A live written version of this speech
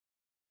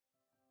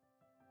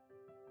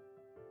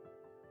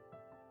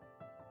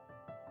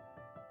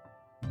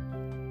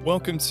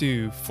Welcome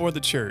to For the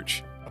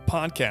Church, a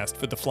podcast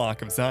for the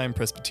flock of Zion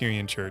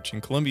Presbyterian Church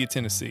in Columbia,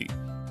 Tennessee.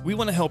 We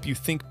want to help you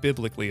think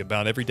biblically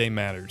about everyday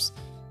matters.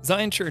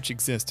 Zion Church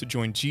exists to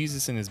join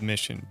Jesus in his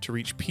mission to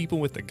reach people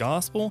with the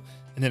gospel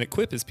and then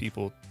equip his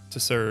people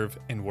to serve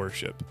and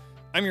worship.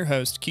 I'm your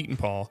host, Keaton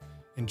Paul,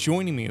 and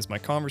joining me is my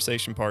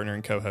conversation partner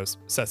and co-host,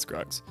 Seth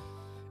Scruggs.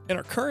 In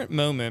our current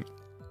moment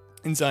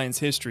in Zion's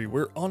history,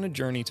 we're on a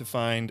journey to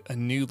find a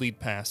new lead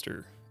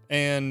pastor.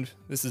 And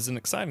this is an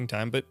exciting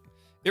time, but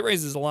it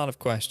raises a lot of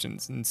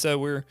questions. And so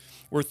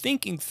we're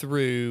thinking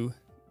through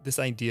this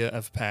idea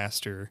of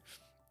pastor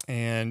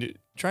and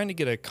trying to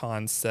get a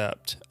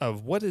concept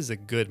of what is a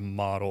good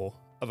model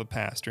of a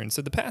pastor. And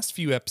so the past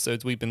few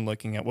episodes, we've been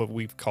looking at what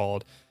we've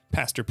called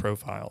pastor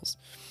profiles.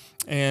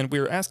 And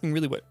we were asking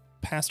really what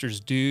pastors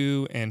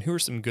do and who are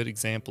some good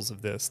examples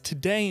of this.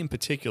 Today in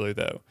particular,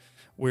 though,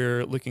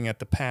 we're looking at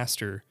the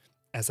pastor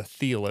as a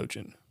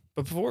theologian.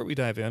 But before we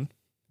dive in,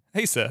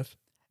 hey, Seth,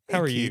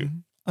 how are you?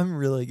 I'm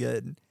really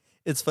good.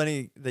 It's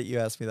funny that you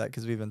asked me that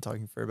because we've been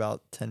talking for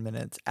about 10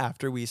 minutes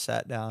after we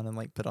sat down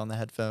and put on the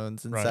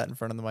headphones and sat in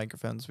front of the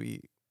microphones.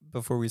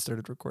 Before we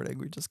started recording,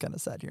 we just kind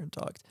of sat here and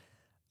talked.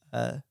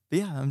 But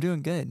yeah, I'm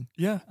doing good.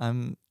 Yeah.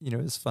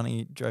 It's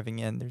funny driving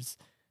in. There's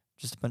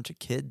just a bunch of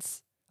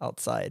kids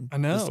outside. I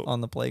know. Just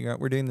on the playground.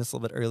 We're doing this a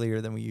little bit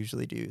earlier than we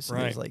usually do. So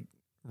there's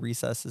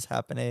recess is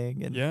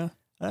happening and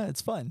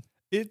it's fun.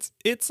 It's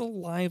a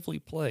lively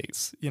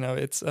place.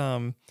 It's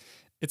a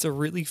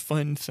really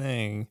fun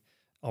thing.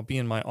 I'll be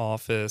in my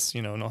office,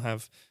 and I'll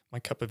have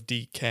my cup of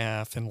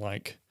decaf and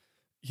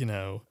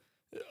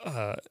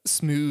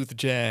smooth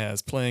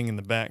jazz playing in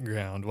the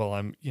background while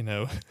I'm,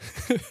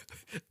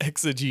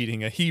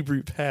 exegeting a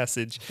Hebrew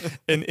passage.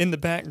 And in the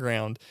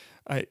background,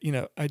 I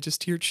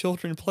just hear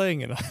children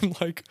playing and I'm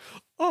like,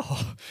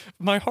 oh,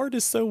 my heart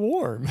is so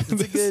warm.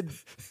 It's a good,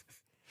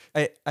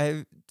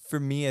 for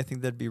me, I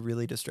think that'd be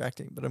really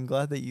distracting, but I'm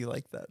glad that you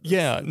like that.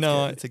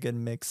 It's a good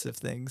mix of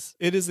things.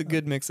 It is a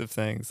good mix of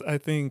things. I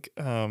think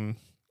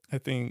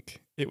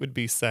it would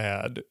be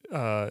sad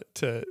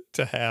to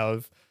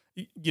have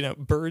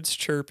birds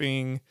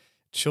chirping,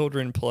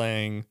 children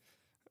playing.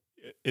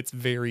 It's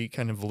very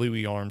kind of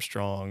Louis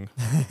Armstrong.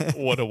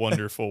 What a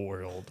wonderful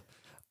world.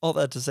 All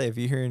that to say, if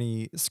you hear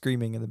any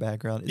screaming in the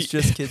background, it's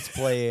just kids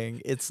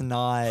playing. It's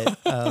not.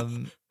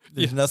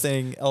 There's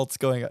nothing else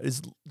going on.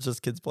 It's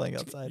just kids playing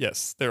outside.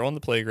 Yes, they're on the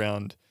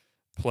playground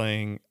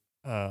playing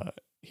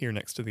here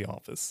next to the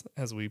office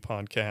as we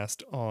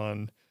podcast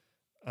on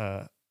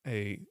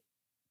a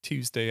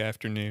Tuesday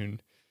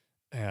afternoon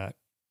at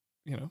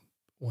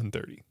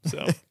 1:30.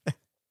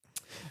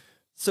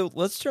 So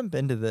let's jump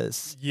into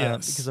this.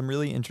 Yes, because I'm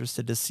really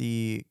interested to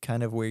see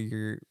kind of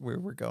where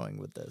we're going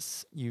with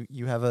this.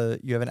 You have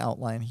an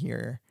outline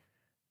here,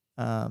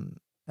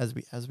 as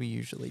we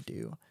usually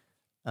do.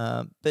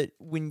 But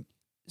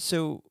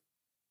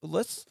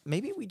let's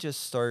maybe we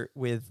just start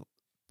with,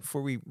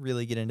 before we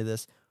really get into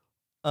this,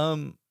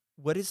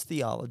 what is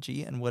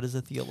theology and what is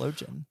a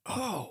theologian?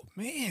 Oh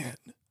man,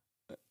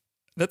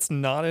 that's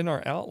not in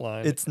our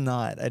outline. It's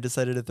not. I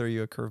decided to throw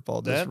you a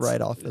curveball just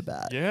right off the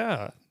bat.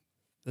 Yeah,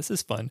 this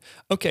is fun.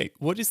 Okay,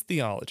 what is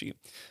theology?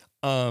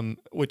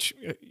 Which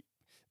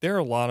there are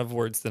a lot of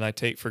words that I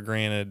take for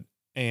granted,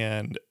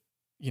 and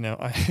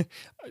I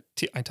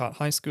taught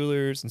high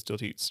schoolers and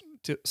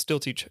still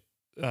teach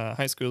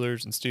high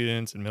schoolers and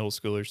students and middle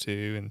schoolers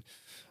too, and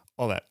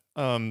all that.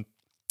 And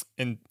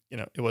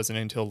it wasn't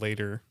until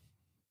later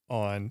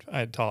on I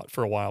had taught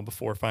for a while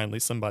before finally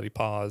somebody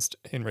paused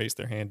and raised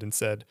their hand and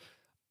said,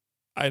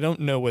 I don't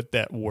know what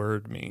that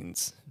word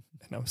means.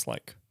 And I was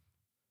like,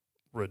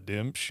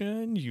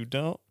 redemption? You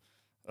don't?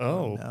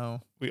 Oh no.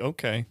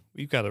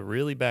 We've got to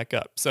really back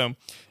up. So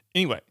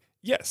anyway,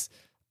 yes.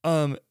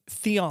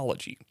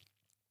 Theology.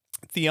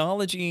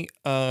 Theology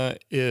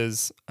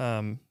is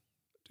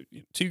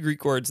two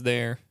Greek words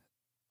there.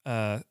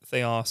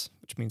 Theos,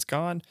 which means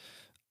God,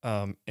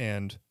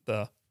 and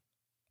the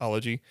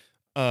ology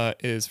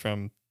is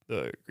from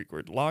the Greek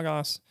word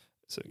logos.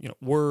 So,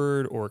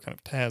 word, or kind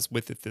of has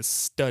with it this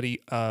study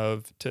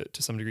of, to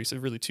some degree, so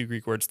really two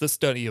Greek words, the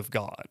study of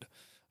God,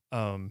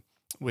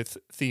 with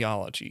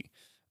theology.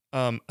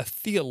 A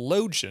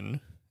theologian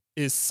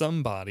is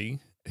somebody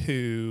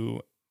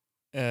who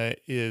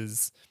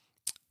is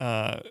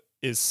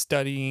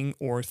studying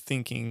or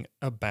thinking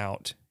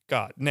about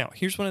God. Now,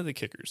 here's one of the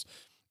kickers.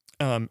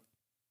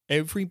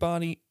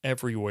 Everybody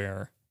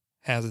everywhere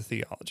has a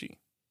theology.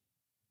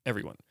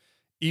 Everyone.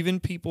 Even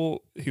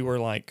people who are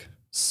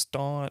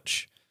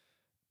staunch,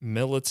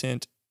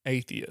 militant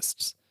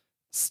atheists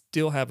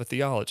still have a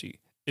theology.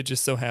 It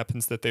just so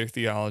happens that their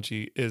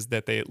theology is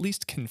that they at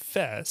least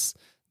confess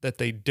that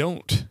they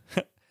don't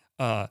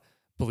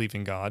believe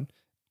in God,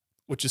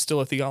 which is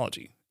still a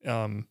theology,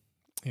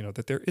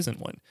 that there isn't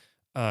one.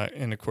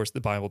 And of course,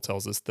 the Bible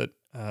tells us that,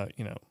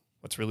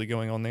 what's really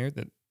going on there,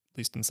 that at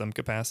least in some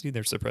capacity,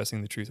 they're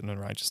suppressing the truth and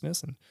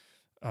unrighteousness,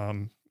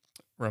 and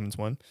Romans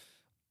 1,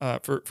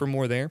 for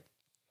more there.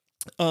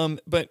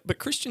 But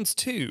Christians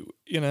too,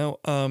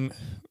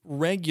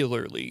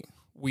 regularly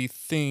we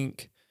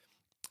think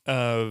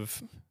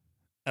of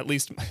at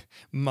least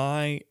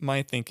my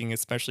thinking,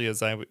 especially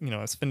as I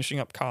was finishing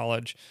up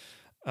college.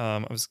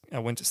 I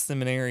went to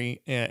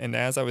seminary, and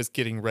as I was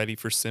getting ready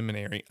for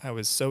seminary, I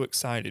was so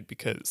excited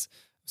because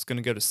I was going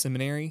to go to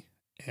seminary,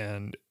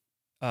 and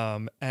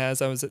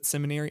as I was at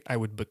seminary, I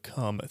would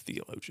become a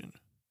theologian.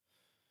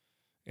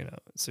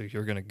 So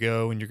you're going to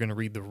go and you're going to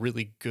read the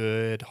really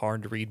good,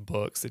 hard to read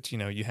books that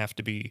you have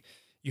to be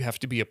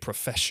a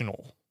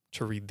professional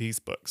to read these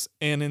books.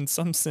 And in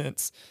some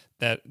sense,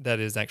 that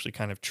is actually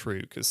kind of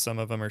true, because some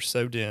of them are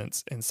so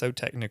dense and so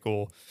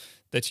technical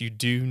that you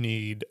do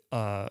need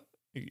a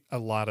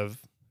lot of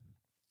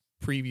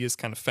previous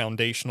kind of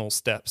foundational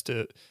steps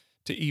to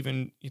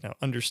even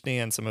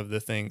understand some of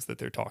the things that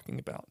they're talking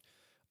about.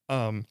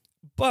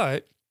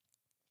 But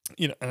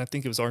and I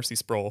think it was R.C.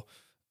 Sproul.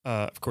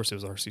 Of course, it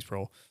was R.C.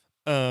 Sproul,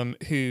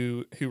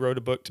 who wrote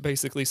a book to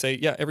basically say,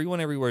 yeah,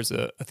 everyone everywhere is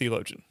a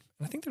theologian.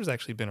 And I think there's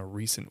actually been a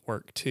recent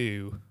work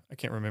too. I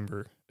can't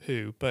remember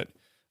who, but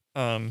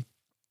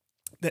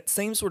that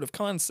same sort of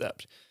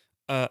concept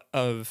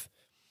of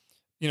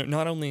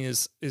not only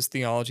is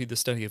theology the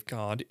study of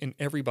God, and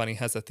everybody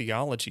has a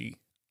theology,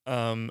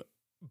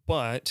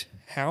 but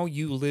how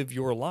you live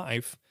your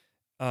life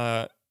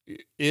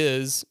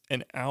is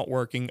an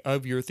outworking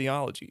of your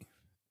theology.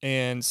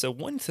 And so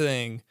one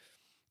thing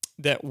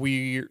that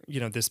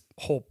this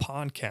whole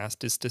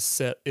podcast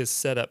is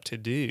set up to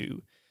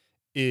do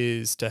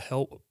is to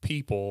help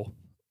people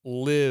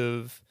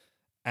live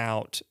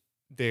out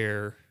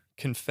their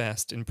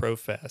confessed and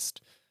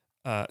professed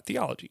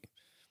theology.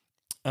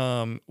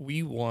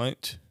 We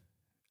want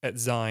at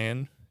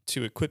Zion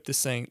to equip the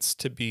saints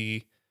to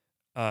be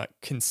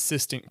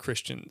consistent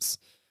Christians,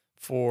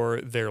 for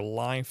their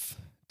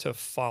life to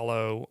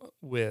follow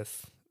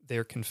with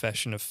their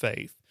confession of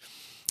faith.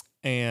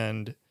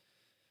 And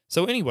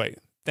so anyway,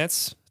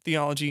 that's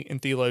theology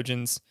and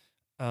theologians.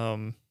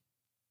 I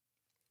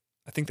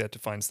think that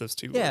defines those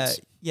two words.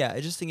 Yeah.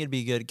 I just think it'd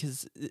be good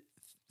because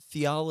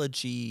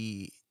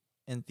theology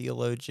and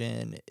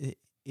theologian,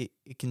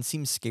 it can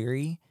seem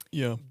scary.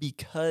 Yeah.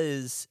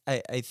 Because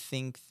I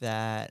think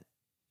that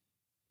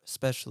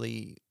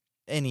especially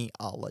any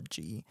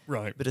ology,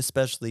 right, but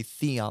especially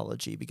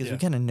theology, because we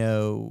kind of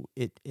know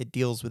it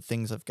deals with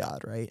things of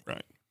God, right?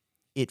 Right.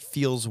 It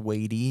feels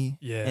weighty,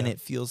 and it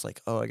feels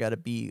like, I got to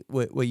be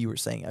what you were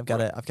saying. I've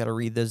got to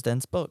read those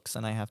dense books,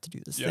 and I have to do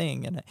this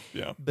thing, and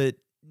but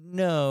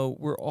no,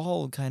 we're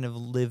all kind of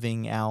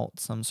living out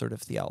some sort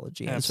of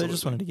theology, and so I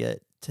just wanted to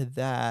get to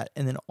that,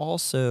 and then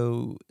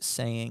also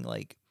saying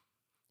like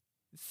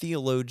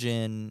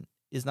theologian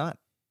is not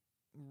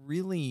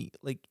really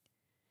like,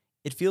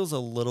 it feels a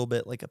little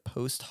bit like a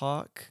post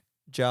hoc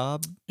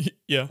job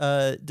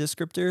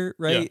descriptor,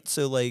 right? Yeah.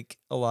 So like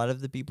a lot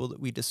of the people that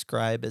we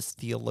describe as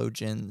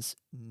theologians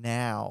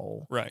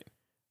now, right,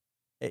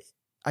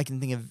 I can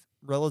think of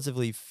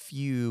relatively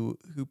few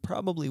who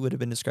probably would have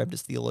been described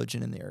as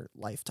theologian in their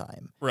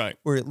lifetime, right,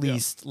 or at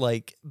least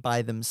like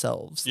by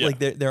themselves. Like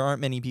there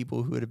aren't many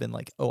people who would have been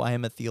like, I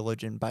am a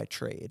theologian by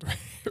trade.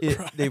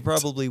 Right. They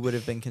probably would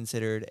have been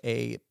considered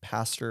a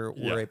pastor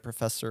or a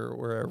professor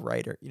or a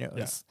writer.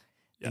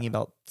 Thinking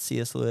about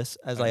C.S. Lewis,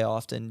 as I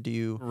often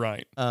do.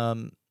 Right.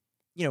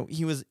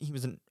 He was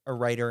a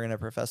writer and a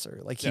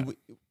professor. Like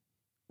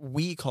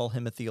we call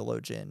him a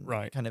theologian,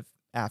 right, kind of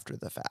after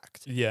the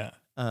fact.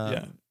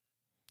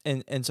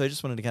 And so I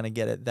just wanted to kind of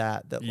get at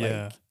that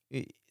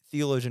like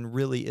theologian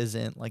really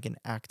isn't like an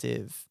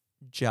active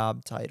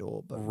job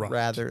title, but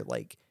rather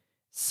like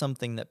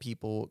something that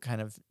people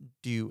kind of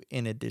do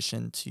in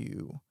addition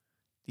to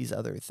these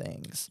other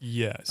things.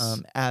 Yes.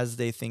 As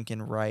they think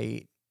and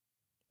write,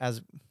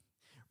 as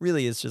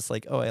really it's just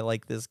like, I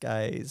like this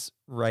guy's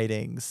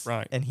writings,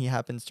 right, and he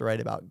happens to write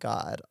about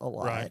God a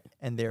lot, right,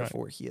 and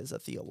therefore he is a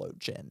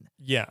theologian.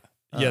 Yeah,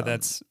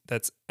 that's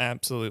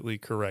absolutely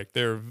correct.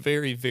 There are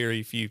very,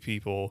 very few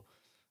people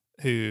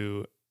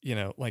who,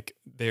 like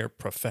their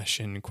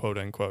profession, quote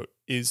unquote,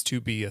 is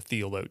to be a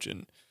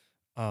theologian.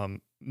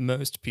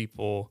 Most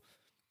people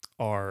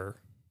are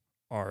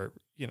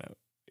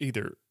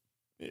either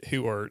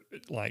who are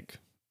like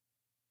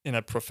in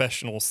a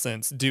professional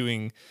sense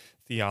doing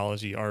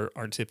theology are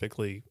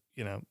typically,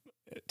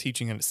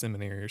 teaching in a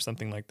seminary or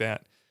something like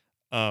that,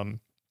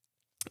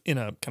 in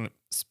a kind of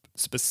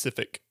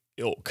specific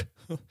ilk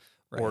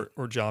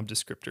or job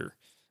descriptor.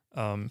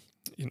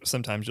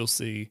 Sometimes you'll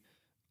see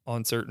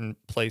on certain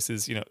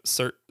places,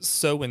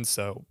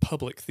 so-and-so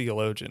public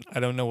theologian.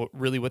 I don't know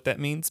what that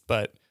means,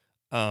 but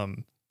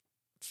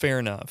fair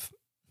enough.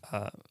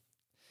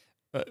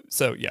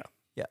 So yeah.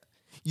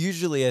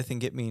 Usually I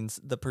think it means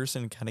the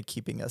person kind of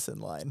keeping us in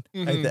line.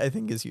 Mm-hmm. I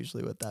think is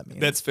usually what that means.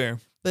 That's fair.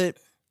 But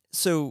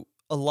so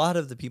a lot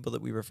of the people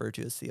that we refer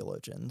to as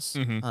theologians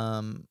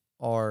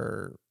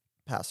are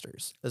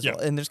pastors as well.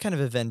 And there's kind of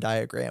a Venn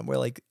diagram where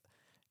like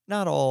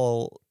not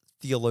all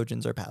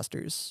theologians are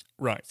pastors.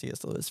 Right.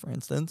 C.S. Lewis, for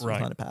instance, was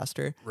not a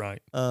pastor.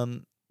 Right.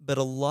 But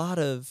a lot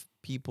of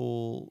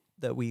people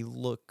that we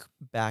look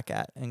back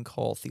at and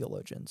call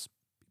theologians,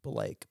 people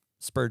like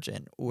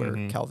Spurgeon or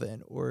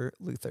Calvin or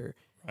Luther,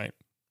 right,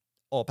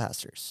 all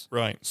pastors.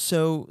 Right.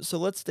 So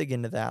let's dig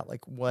into that.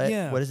 Like what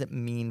Yeah. does it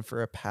mean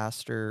for a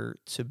pastor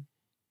to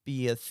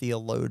be a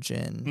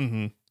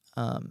theologian?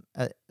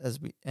 Mm-hmm. As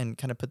we and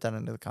kind of put that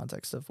into the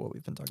context of what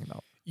we've been talking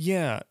about.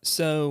 Yeah.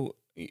 So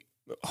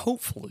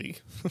hopefully,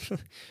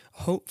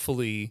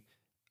 hopefully,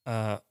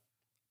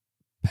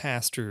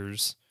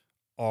 pastors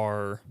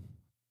are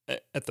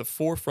at the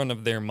forefront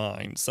of their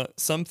mind,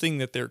 something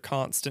that they're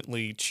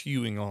constantly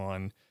chewing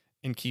on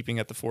and keeping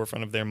at the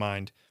forefront of their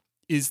mind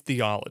is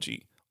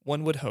theology.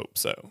 One would hope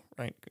so,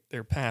 right?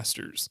 They're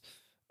pastors.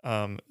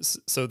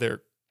 So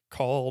they're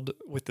called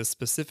with the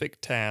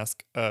specific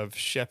task of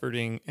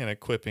shepherding and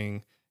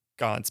equipping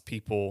God's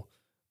people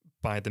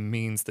by the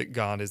means that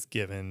God has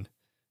given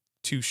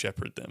to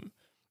shepherd them.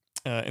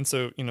 And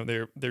so,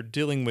 they're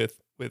dealing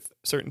with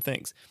certain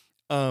things,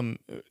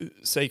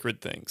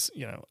 sacred things,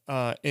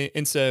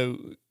 and so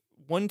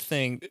one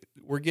thing,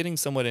 we're getting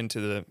somewhat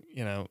into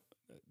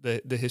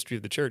the history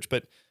of the church,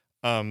 but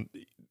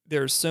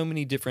there are so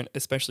many different,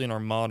 especially in our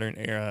modern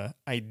era,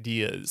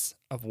 ideas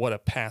of what a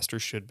pastor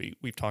should be.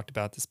 We've talked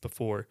about this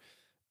before.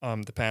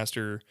 The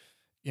pastor,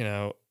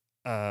 CEO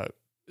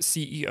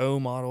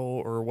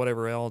model or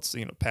whatever else,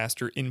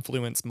 pastor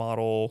influence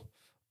model,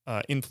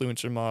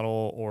 influencer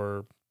model,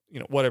 or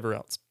whatever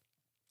else.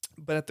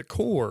 But at the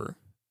core,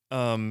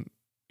 I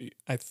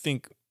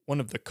think one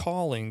of the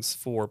callings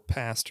for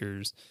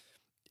pastors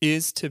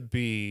is to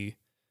be,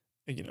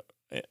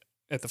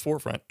 at the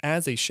forefront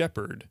as a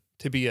shepherd,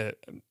 to be a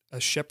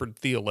shepherd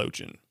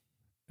theologian.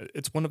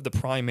 It's one of the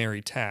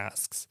primary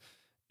tasks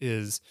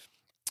is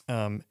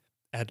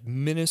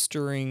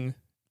administering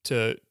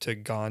to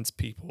God's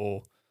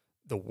people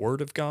the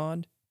Word of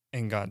God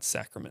and God's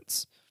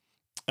sacraments.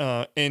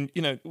 And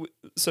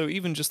so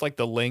even just like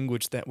the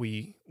language that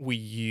we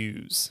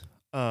use,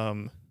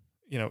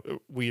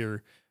 we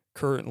are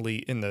currently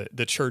in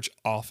the church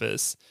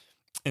office,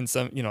 and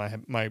some,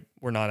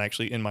 we're not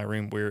actually in my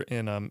room. We're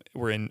in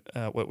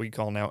what we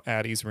call now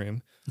Addie's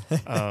room,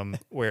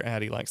 where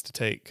Addie likes to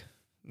take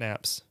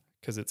naps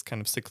because it's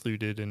kind of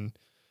secluded and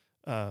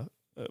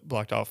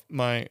blocked off.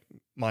 My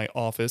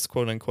office,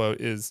 quote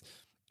unquote, is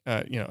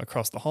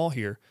across the hall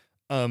here.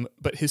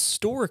 But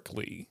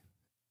historically,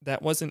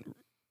 that wasn't.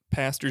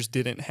 Pastors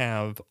didn't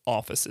have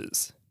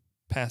offices.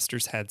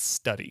 Pastors had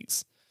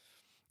studies.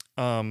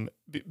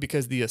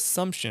 Because the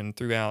assumption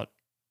throughout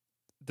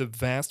the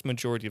vast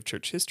majority of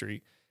church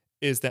history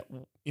is that,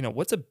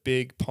 what's a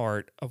big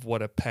part of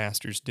what a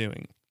pastor's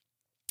doing?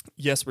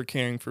 Yes, we're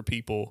caring for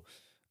people.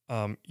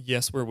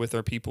 Yes, we're with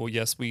our people.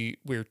 Yes,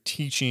 we're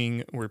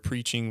teaching, we're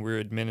preaching,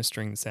 we're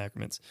administering the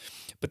sacraments.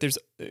 But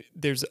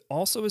there's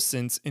also a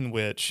sense in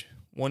which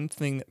one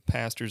thing that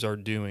pastors are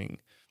doing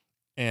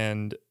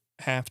and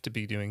have to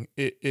be doing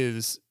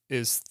is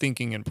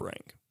thinking and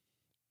praying,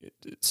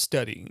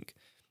 studying.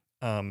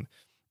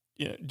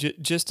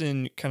 Just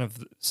in kind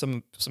of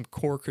some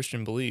core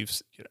Christian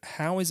beliefs,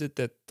 how is it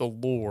that the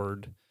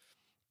Lord,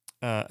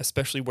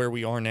 especially where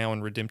we are now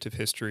in redemptive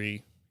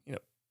history,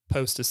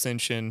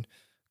 post-ascension,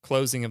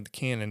 closing of the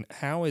canon,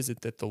 how is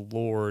it that the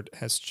Lord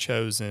has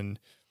chosen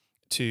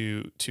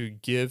to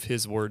give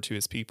his word to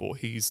his people?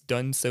 He's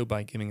done so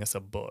by giving us a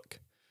book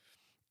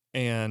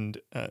and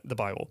the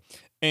Bible.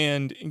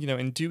 And,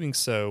 in doing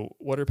so,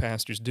 what are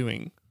pastors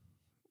doing?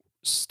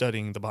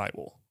 Studying the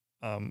Bible,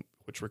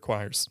 which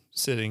requires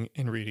sitting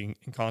and reading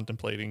and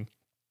contemplating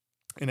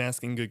and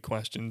asking good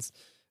questions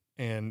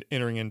and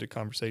entering into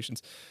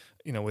conversations,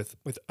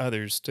 with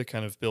others to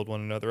kind of build one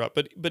another up.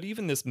 But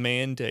even this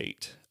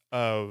mandate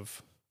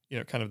of,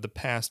 kind of the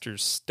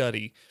pastor's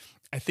study,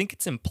 I think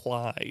it's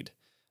implied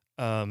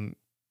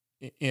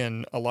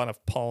in a lot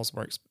of Paul's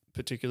works,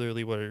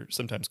 particularly what are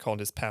sometimes called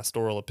his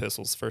pastoral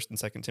epistles, 1st and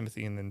 2nd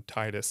Timothy, and then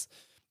Titus.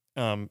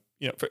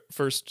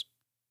 First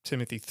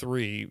Timothy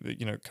 3,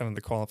 kind of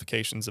the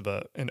qualifications of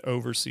an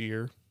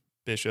overseer,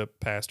 bishop,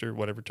 pastor,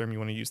 whatever term you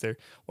want to use there.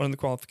 One of the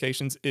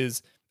qualifications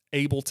is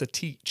able to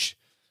teach.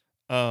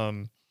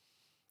 It's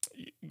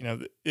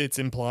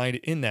implied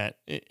in that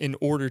in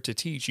order to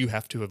teach, you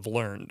have to have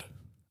learned.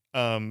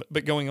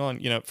 But going on,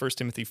 1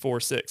 Timothy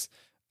 4:6,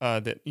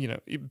 that,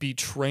 be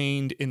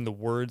trained in the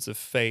words of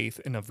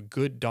faith and of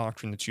good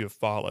doctrine that you have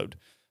followed.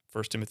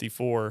 1 Timothy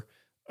 4,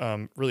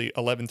 really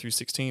 11 through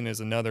 16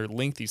 is another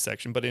lengthy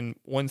section, but in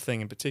one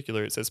thing in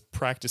particular, it says,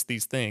 practice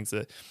these things,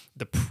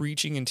 the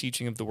preaching and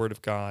teaching of the word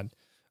of God,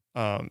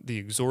 the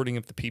exhorting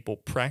of the people,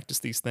 practice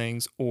these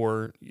things,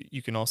 or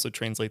you can also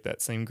translate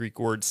that same Greek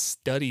word,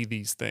 study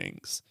these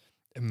things,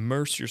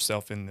 immerse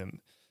yourself in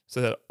them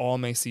so that all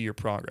may see your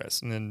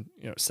progress. And then,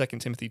 2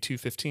 Timothy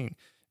 2:15,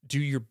 do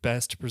your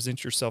best to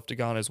present yourself to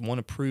God as one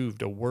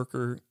approved, a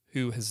worker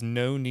who has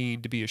no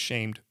need to be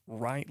ashamed,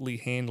 rightly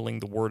handling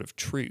the word of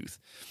truth,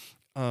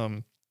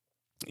 or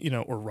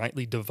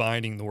rightly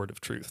dividing the word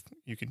of truth.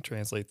 You can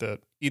translate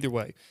that either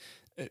way.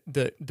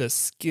 The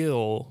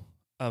skill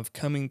of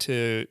coming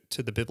to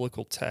the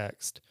biblical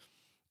text,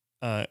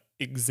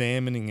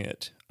 examining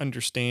it,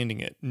 understanding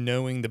it,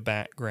 knowing the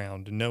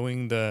background,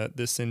 knowing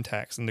the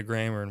syntax and the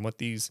grammar and what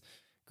these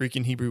Greek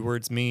and Hebrew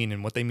words mean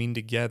and what they mean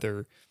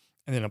together,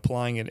 and then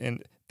applying it.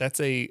 And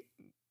that's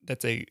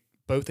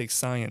both a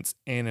science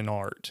and an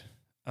art.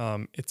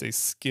 It's a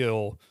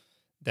skill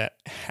that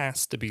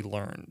has to be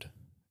learned.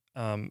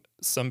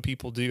 Some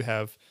people do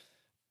have,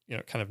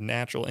 kind of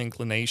natural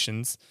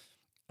inclinations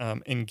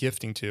and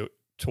gifting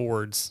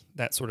towards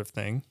that sort of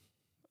thing.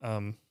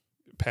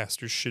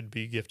 Pastors should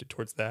be gifted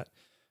towards that.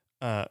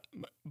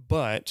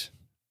 But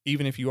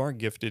even if you are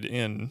gifted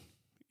in,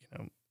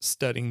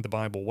 studying the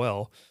Bible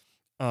well,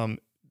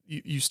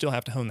 you still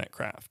have to hone that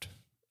craft.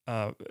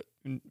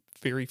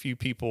 Very few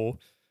people,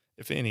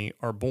 if any,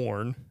 are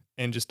born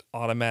and just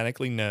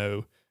automatically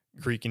know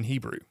Greek and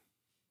Hebrew,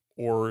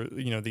 or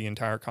the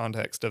entire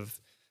context of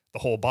the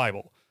whole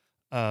Bible.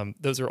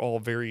 Those are all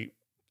very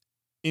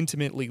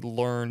intimately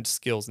learned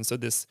skills, and so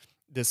this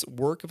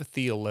work of a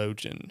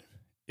theologian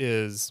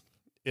is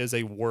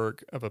a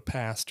work of a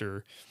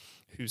pastor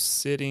who's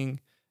sitting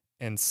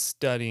and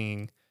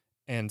studying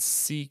and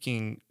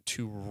seeking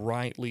to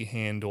rightly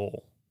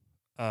handle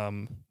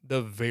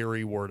the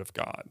very Word of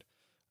God,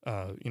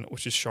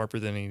 which is sharper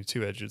than any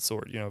two-edged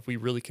sword. If we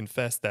really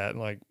confess that,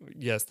 like,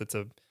 yes,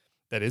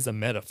 that is a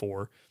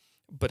metaphor,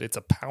 but it's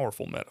a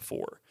powerful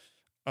metaphor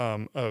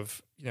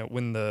of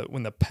when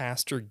the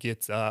pastor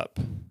gets up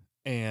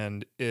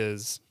and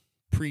is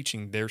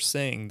preaching, they're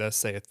saying, "Thus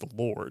saith the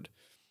Lord."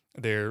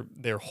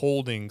 They're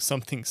holding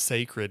something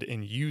sacred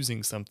and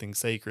using something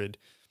sacred,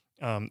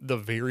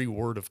 the very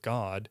Word of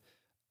God,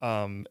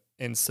 and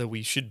so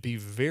we should be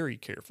very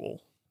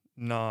careful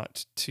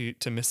not to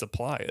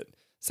misapply it.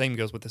 Same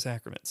goes with the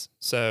sacraments.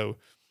 So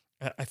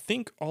I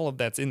think all of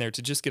that's in there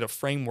to just get a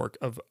framework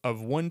of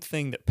one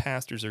thing that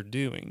pastors are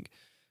doing,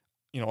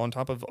 on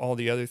top of all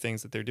the other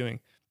things that they're doing,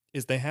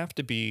 is they have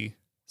to be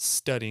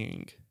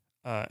studying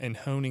and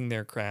honing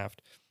their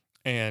craft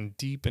and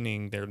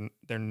deepening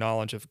their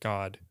knowledge of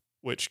God,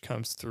 which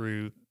comes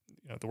through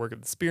the work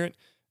of the Spirit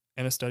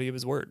and a study of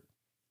His Word.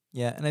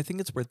 Yeah, and I think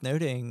it's worth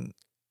noting,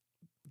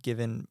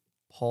 given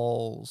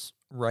Paul's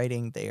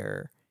writing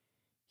there,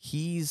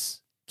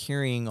 he's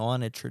carrying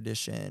on a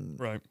tradition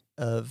Right.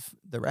 of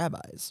the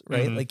rabbis,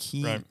 right? Mhm. Like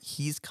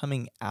he's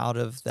coming out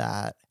of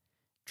that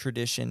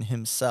tradition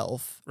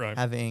himself, Right.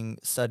 having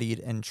studied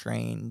and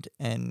trained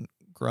and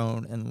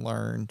grown and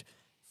learned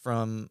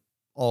from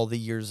all the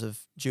years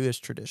of Jewish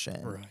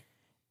tradition.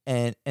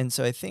 Right. And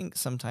so I think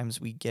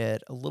sometimes we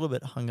get a little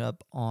bit hung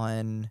up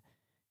on,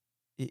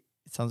 it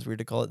sounds weird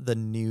to call it the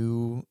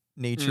new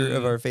nature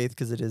of our faith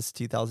because it is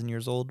 2,000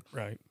 years old.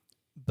 Right.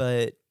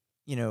 But,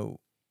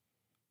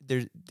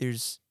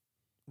 there's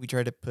we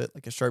try to put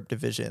like a sharp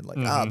division, like,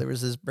 there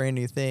was this brand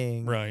new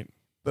thing. Right.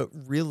 But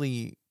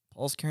really,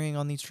 Paul's carrying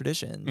on these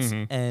traditions.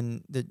 Mhm.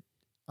 And the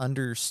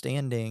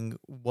understanding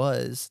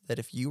was that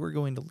if you were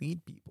going to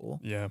lead people,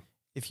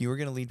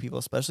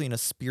 especially in a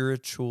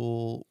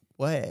spiritual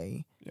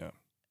way,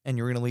 and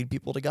you were going to lead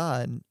people to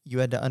God, you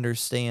had to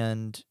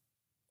understand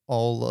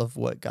all of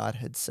what God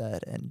had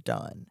said and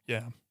done.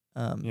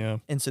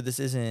 And so this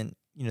isn't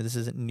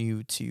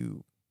new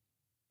to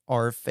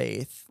our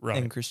faith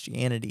and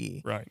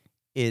Christianity. Right.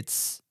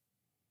 It's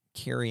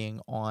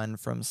carrying on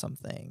from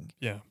something.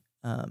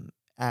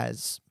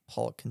 As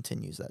Paul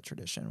continues that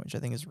tradition, which I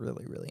think is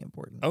really, really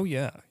important. Oh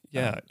yeah.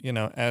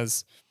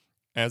 As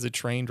a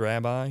trained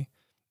rabbi,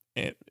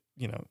 and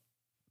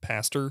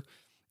pastor,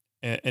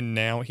 and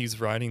now he's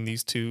writing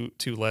these two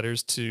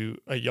letters to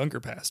a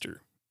younger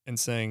pastor and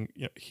saying,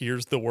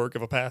 here's the work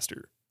of a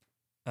pastor.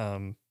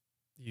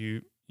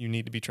 You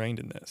need to be trained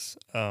in this.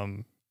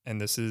 And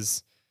this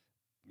is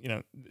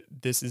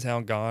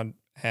how God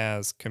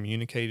has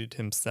communicated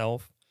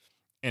Himself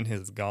and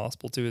His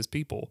gospel to His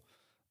people.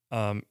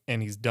 And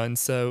He's done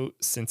so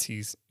since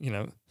He's,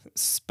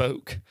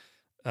 spoke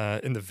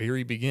in the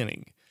very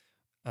beginning.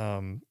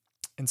 And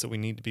so we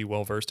need to be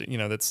well versed.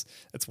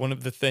 That's one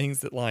of the things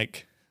that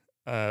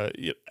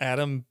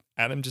Adam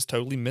just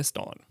totally missed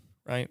on,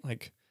 right?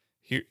 Like,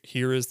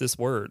 here is this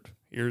word,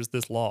 here's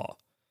this law,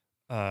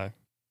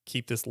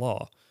 keep this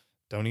law,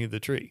 don't eat of the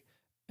tree.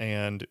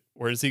 And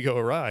where does he go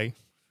awry?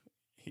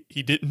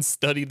 He didn't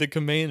study the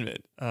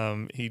commandment.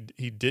 He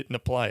didn't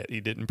apply it.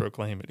 He didn't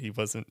proclaim it. He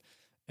wasn't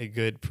a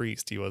good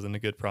priest. He wasn't a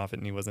good prophet,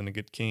 and he wasn't a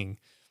good king.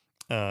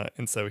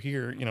 And so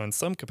here, in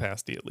some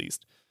capacity at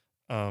least,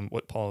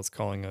 what Paul is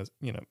calling us,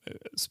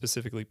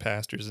 specifically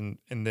pastors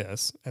in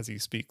this, as he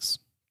speaks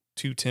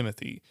to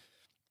Timothy,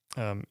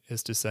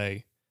 is to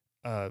say,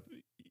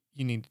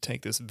 you need to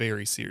take this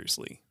very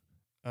seriously,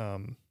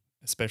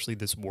 especially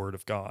this Word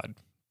of God.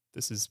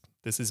 This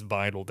is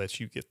vital that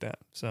you get that.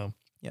 So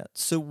yeah.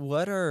 So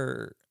what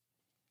are,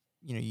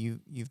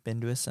 you've been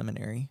to a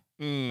seminary,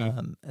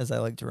 as I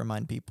like to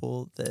remind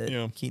people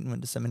that Keaton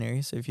went to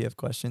seminary. So if you have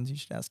questions, you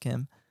should ask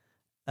him.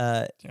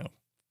 So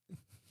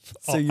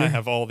I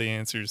have all the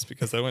answers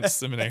because I went to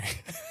seminary.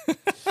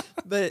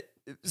 But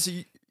so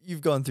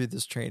you've gone through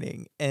this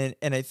training, and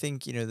I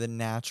think, the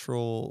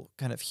natural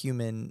kind of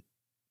human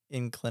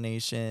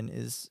inclination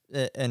is,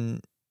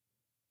 and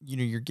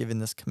you're given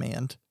this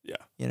command,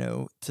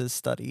 to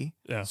study.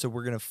 So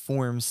we're going to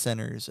form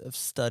centers of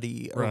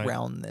study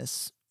around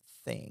this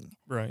thing.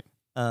 Right.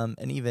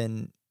 And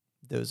even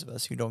those of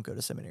us who don't go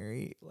to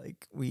seminary,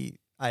 like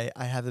I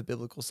have a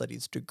biblical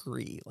studies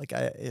degree. Like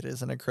it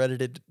is an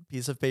accredited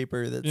piece of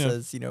paper that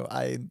says,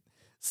 I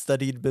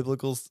studied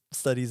biblical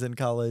studies in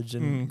college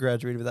and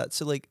graduated with that.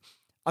 So like,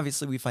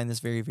 obviously we find this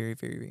very, very,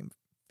 very,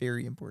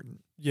 very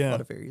important. Yeah. A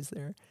lot of varies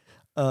there.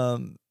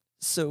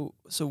 So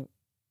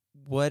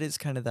what is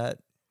kind of that,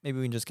 maybe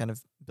we can just kind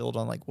of build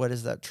on like, what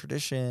is that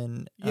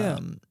tradition? Yeah.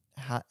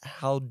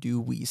 How do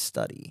we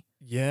study?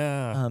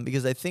 Yeah.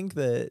 Because I think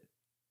that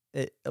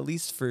at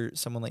least for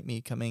someone like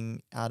me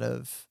coming out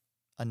of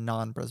a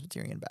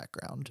non-Presbyterian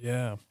background,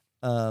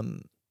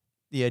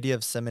 the idea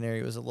of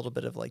seminary was a little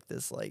bit of like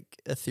this like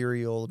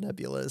ethereal,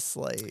 nebulous,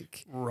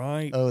 like,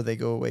 right. Oh, they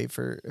go away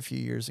for a few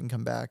years and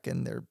come back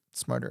and they're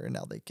smarter and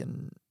now they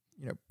can,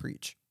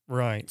 preach.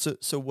 Right.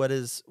 So what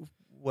does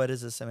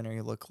a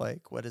seminary look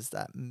like? What does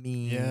that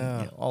mean?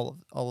 Yeah. All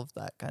of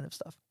that kind of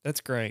stuff.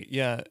 That's great.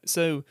 Yeah.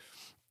 So,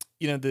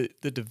 the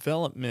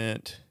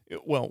development,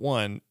 well,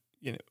 one,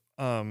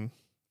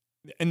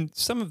 and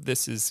some of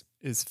this is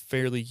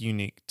fairly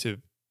unique to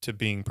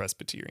being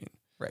Presbyterian.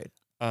 Right.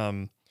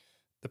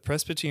 The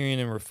Presbyterian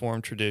and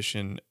Reformed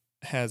tradition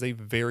has a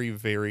very,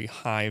 very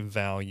high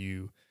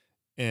value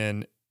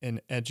in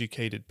an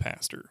educated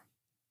pastor.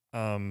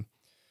 And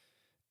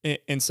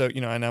so,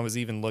 and I was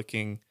even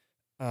looking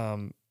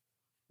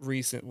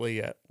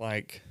recently at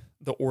like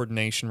the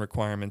ordination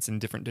requirements in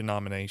different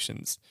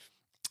denominations,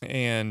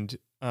 and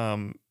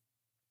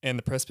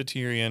the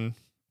Presbyterian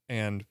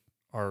and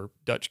our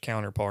Dutch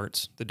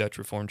counterparts, the Dutch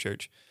Reformed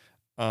Church,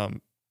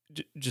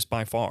 just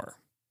by far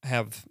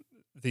have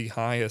the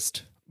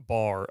highest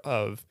bar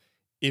of,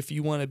 if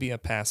you want to be a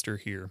pastor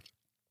here,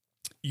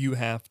 you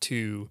have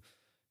to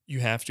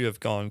have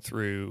gone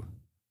through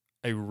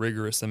a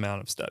rigorous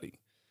amount of study,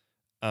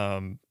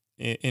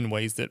 in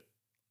ways that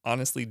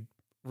honestly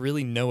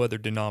really no other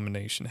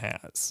denomination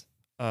has.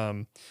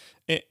 And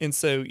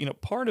so,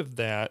 part of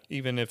that,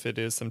 even if it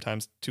is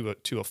sometimes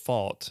to a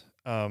fault,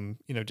 in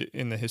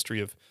the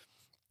history of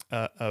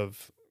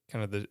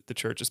kind of the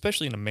church,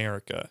 especially in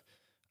America,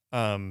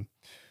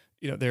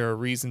 there are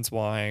reasons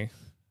why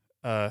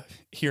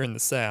here in the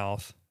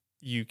South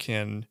you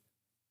can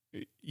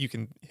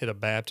hit a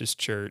Baptist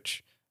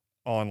church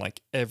on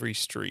like every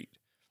street,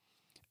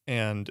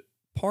 and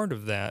part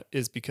of that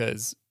is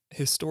because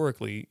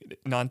historically,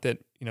 not that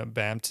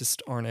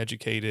Baptists aren't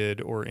educated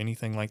or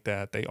anything like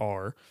that, they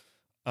are.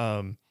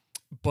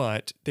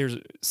 But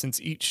since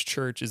each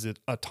church is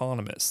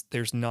autonomous,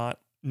 there's not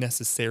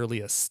necessarily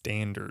a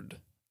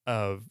standard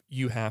of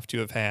you have to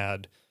have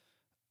had,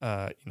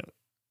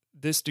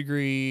 this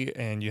degree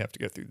and you have to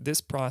go through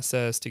this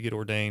process to get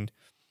ordained.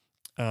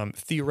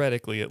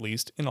 Theoretically, at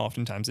least, and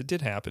oftentimes it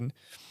did happen.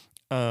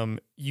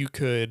 You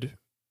could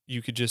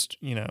just,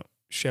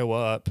 show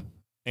up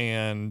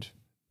and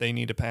they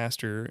need a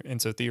pastor. And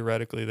so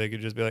theoretically they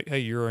could just be like, hey,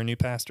 you're our new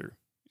pastor.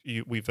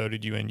 We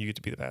voted you in, you get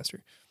to be the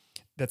pastor.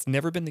 That's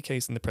never been the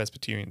case in the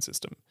Presbyterian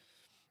system.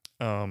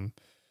 And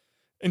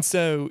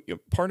so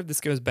part of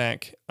this goes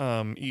back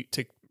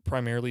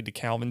primarily to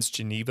Calvin's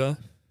Geneva.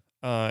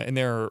 And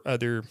there are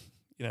other,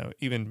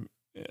 even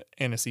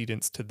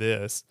antecedents to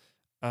this.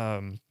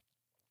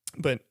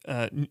 But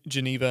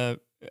Geneva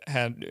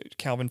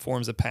Calvin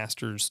forms a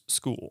pastor's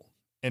school.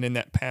 And in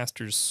that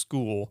pastor's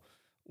school,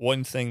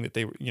 one thing that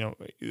they were,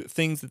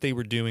 things that they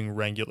were doing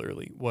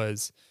regularly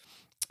was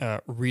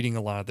reading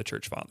a lot of the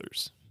church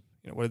fathers.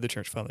 What did the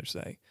church fathers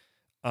say?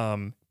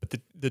 But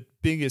the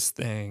biggest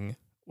thing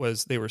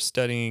was they were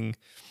studying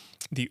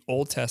the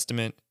Old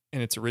Testament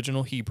in its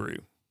original Hebrew,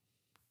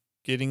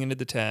 getting into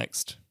the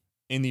text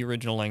in the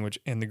original language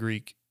and the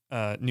Greek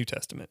New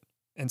Testament.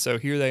 And so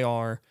here they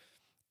are,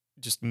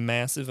 just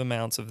massive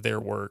amounts of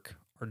their work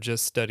are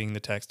just studying the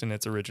text in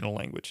its original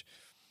language.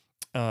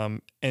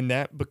 And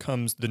that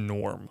becomes the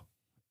norm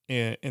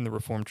in the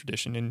Reformed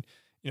tradition. And,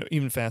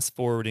 even fast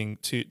forwarding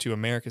to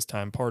America's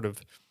time, part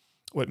of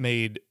what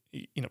made,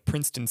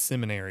 Princeton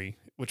Seminary,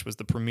 which was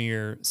the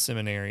premier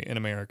seminary in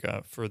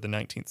America for the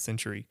 19th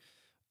century,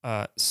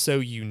 so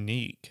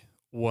unique,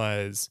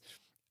 was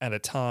at a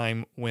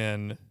time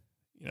when,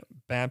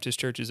 Baptist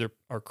churches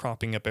are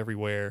cropping up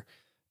everywhere,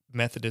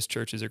 Methodist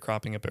churches are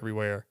cropping up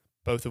everywhere,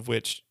 both of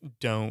which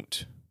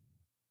don't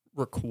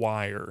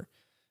require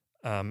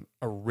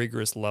a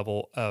rigorous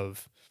level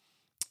of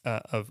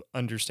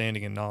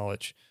understanding and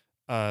knowledge.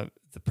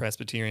 The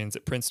Presbyterians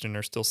at Princeton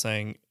are still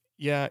saying,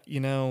 yeah,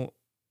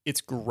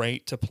 it's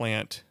great to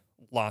plant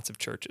lots of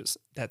churches.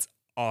 That's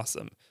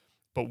awesome.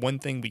 But one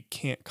thing we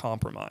can't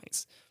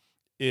compromise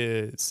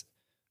is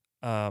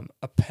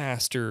a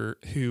pastor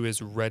who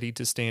is ready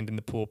to stand in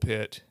the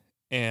pulpit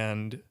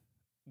and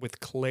with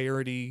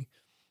clarity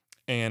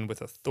and with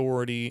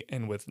authority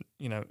and with,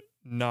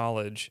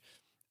 knowledge,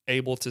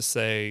 able to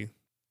say,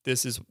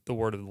 this is the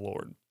word of the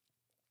Lord.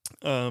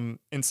 And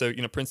so,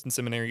 Princeton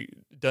Seminary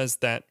does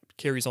that,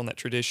 carries on that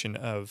tradition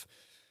of,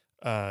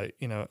 a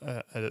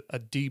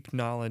deep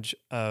knowledge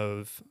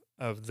of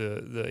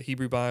the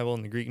Hebrew Bible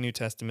and the Greek New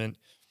Testament,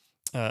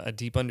 a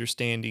deep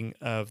understanding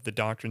of the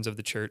doctrines of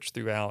the church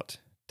throughout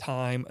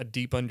time, a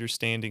deep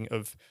understanding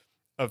of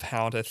of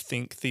how to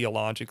think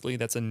theologically.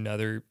 That's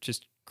another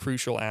just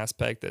crucial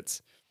aspect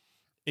that's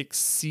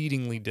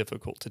exceedingly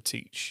difficult to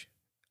teach.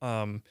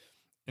 In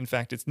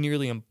fact, it's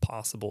nearly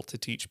impossible to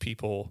teach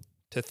people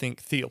to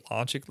think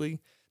theologically.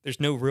 There's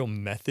no real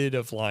method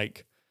of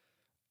like,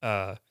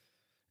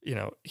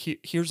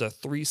 here's a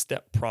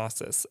 3-step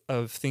process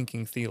of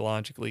thinking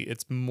theologically.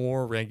 It's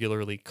more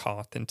regularly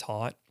caught than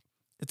taught.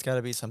 It's got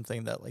to be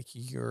something that like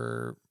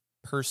you're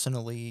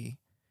personally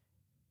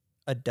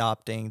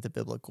adopting the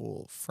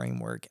biblical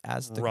framework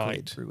as the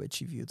grid through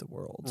which you view the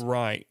world.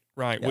 Right.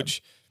 Yep.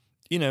 Which,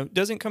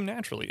 doesn't come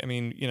naturally. I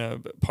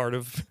mean, part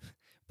of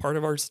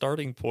our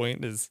starting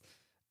point as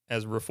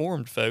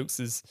Reformed folks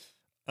is,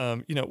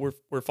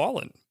 we're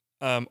fallen.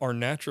 Our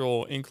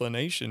natural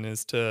inclination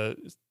is to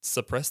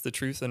suppress the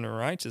truth and the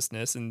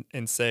righteousness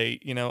and say,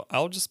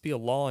 I'll just be a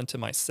law unto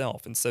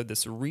myself. And so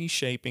this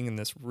reshaping and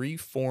this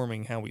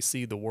reforming how we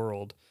see the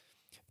world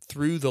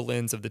through the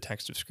lens of the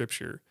text of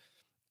Scripture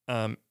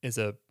is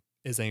a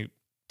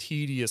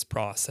tedious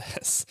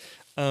process.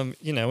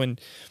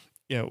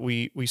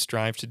 We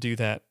strive to do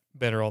that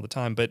better all the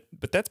time, but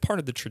that's part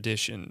of the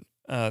tradition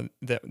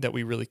that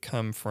we really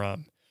come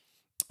from.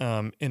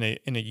 In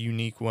a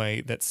unique way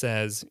that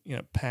says,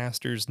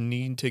 pastors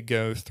need to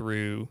go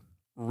through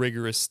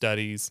rigorous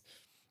studies,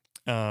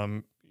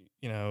 you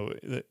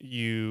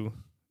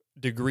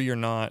degree or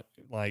not,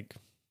 like,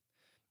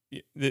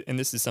 and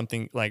this is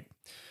something like,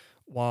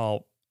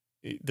 while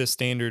the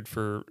standard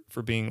for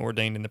being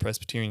ordained in the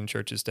Presbyterian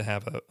Church is to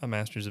have a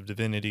Master's of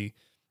Divinity,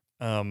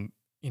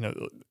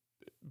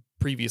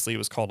 previously it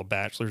was called a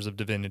Bachelor's of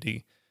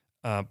Divinity,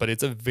 but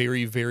it's a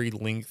very, very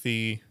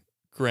lengthy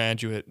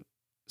graduate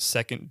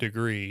second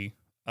degree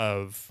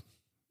of,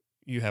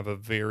 you have a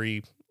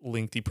very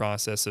lengthy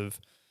process of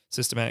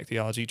systematic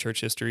theology,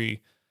 church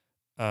history,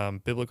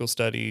 biblical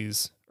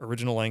studies,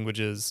 original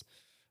languages,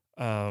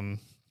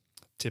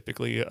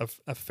 typically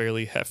a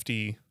fairly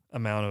hefty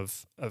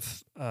amount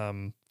of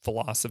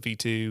philosophy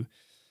too,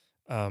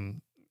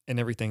 and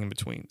everything in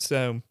between.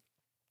 So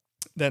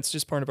that's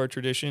just part of our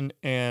tradition.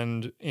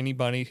 And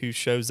anybody who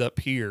shows up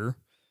here,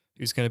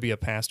 who's going to be a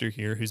pastor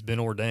here, who's been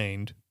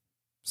ordained,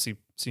 see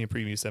a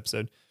previous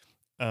episode,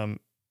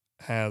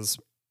 has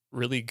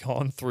really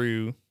gone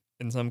through,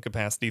 in some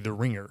capacity, the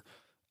ringer.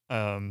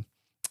 And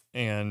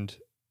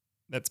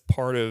that's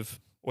part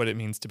of what it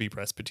means to be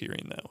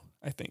Presbyterian, though,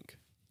 I think.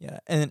 Yeah,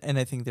 and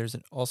I think there's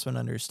also an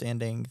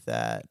understanding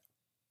that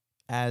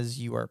as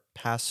you are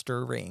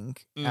pastoring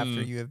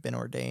after you have been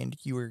ordained,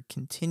 you are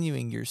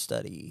continuing your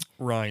study.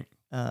 Right.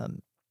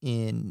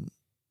 In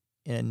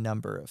a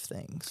number of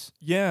things.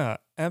 Yeah,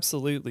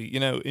 absolutely.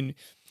 And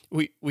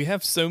we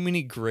have so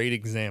many great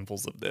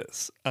examples of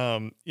this.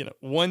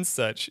 One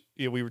such,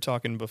 we were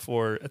talking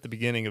before at the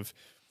beginning of,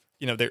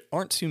 there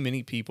aren't too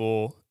many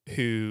people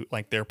who,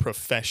 like, their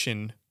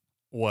profession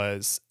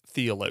was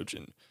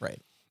theologian.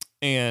 Right.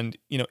 And,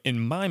 in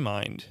my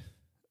mind,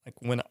 like,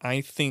 when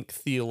I think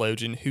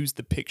theologian, who's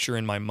the picture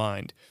in my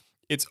mind?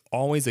 It's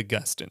always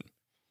Augustine,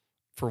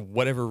 for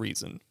whatever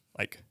reason.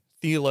 Like,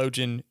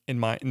 theologian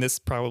and this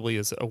probably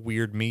is a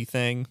weird me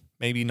thing.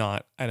 Maybe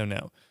not. I don't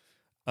know.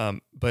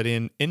 But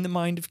in the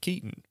mind of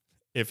Keaton,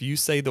 if you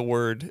say the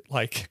word,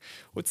 like,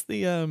 what's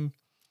the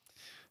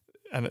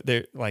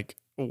they're like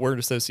word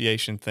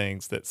association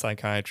things that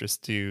psychiatrists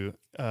do,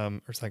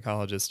 or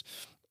psychologists,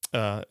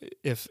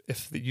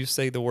 if you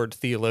say the word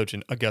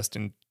theologian,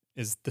 Augustine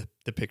is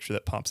the picture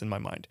that pops in my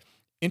mind.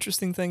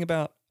 Interesting thing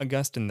about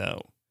Augustine,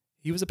 though,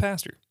 he was a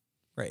pastor.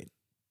 Right.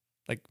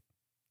 Like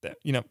that,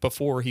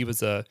 before he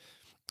was a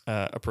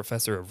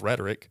professor of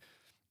rhetoric,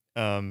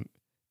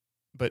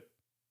 but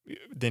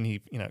then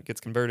he,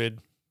 gets converted,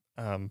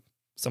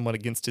 somewhat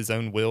against his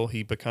own will.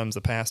 He becomes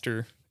a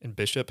pastor and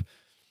bishop.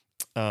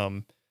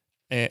 But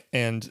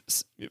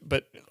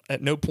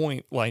at no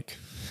point, like,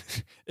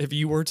 if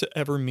you were to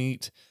ever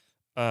meet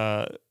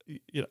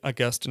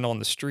Augustine on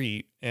the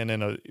street and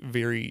in a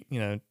very,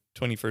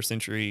 21st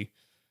century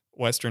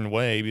Western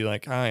way, be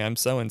like, "Hi, I'm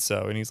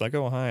so-and-so." And he's like,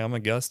 "Oh, hi, I'm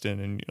Augustine."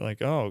 And you're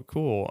like, "Oh,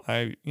 cool.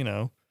 I'm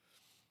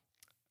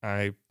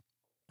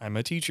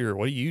a teacher.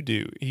 What do you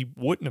do?" He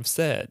wouldn't have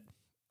said,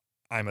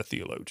 "I'm a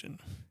theologian."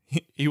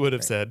 He would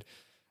have said,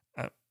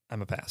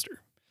 "I'm a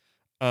pastor."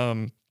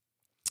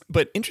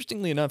 But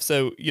interestingly enough,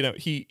 so,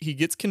 he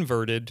gets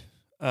converted.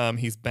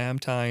 He's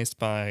baptized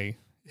by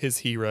his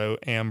hero,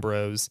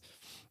 Ambrose.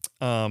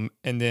 And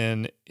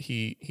then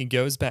he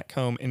goes back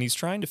home and he's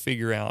trying to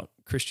figure out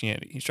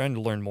Christianity. He's trying to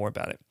learn more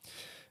about it.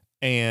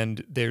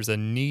 And there's a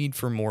need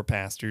for more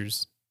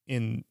pastors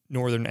in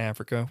northern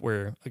Africa,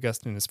 where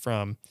Augustine is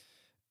from.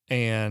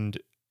 And,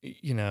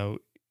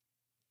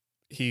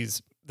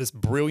 he's this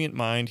brilliant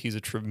mind. He's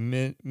a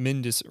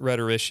tremendous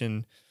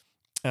rhetorician.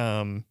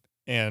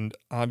 And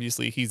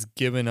obviously he's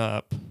given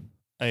up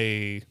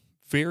a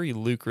very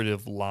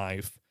lucrative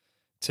life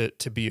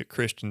to be a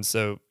Christian.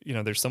 So,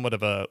 there's somewhat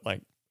of a,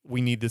 like,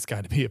 we need this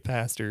guy to be a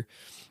pastor.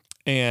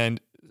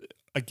 And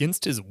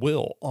against his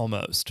will,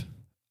 almost,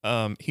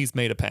 he's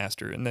made a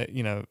pastor. And that,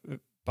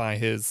 by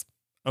his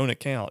own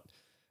account,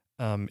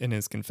 in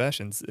his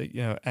Confessions.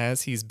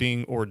 As he's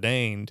being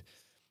ordained,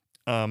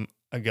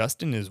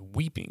 Augustine is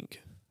weeping,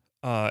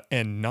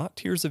 and not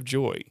tears of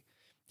joy.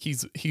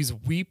 He's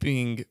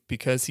weeping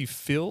because he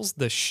feels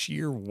the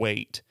sheer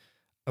weight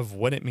of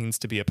what it means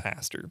to be a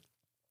pastor.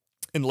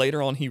 And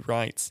later on, he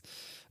writes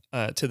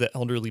to the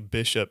elderly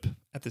bishop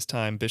at this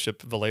time,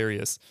 Bishop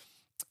Valerius,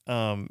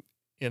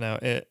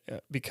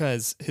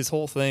 because his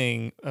whole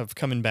thing of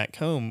coming back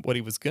home, what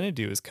he was going to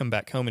do is come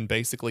back home and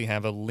basically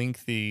have a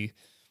lengthy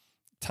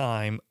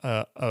time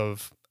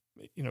of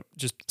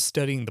just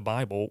studying the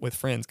Bible with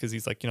friends, because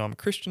he's like, I'm a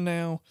Christian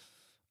now.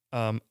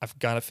 I've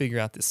got to figure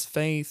out this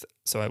faith.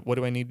 So what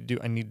do I need to do?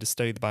 I need to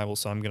study the Bible.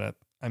 So I'm gonna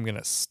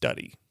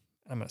study.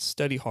 I'm gonna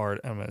study hard.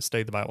 I'm gonna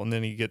study the Bible. And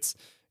then he gets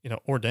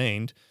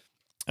ordained,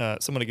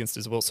 somewhat against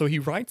his will. So he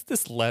writes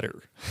this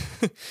letter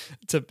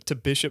to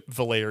Bishop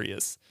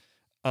Valerius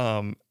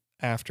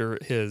after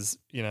his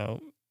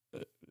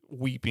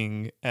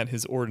weeping at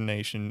his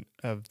ordination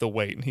of the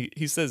weight. And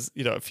he says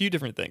a few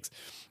different things.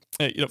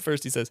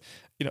 First he says,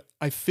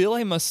 I feel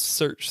I must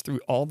search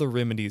through all the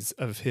remedies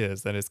of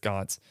his, that is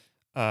God's,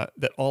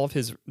 that all of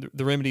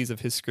the remedies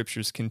of his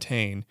scriptures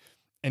contain,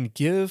 and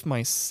give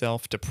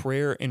myself to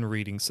prayer and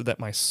reading, so that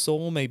my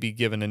soul may be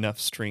given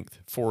enough strength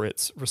for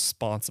its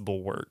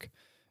responsible work.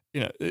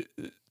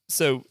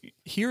 So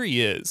here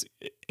he is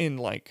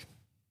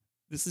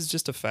this is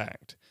just a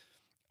fact.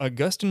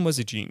 Augustine was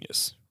a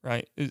genius,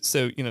 right?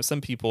 So,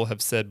 some people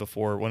have said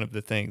before, one of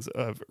the things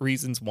of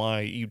reasons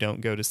why you don't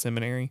go to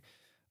seminary,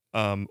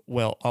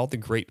 all the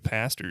great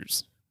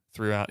pastors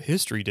throughout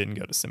history didn't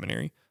go to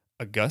seminary.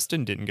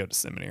 Augustine didn't go to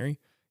seminary.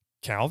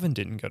 Calvin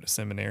didn't go to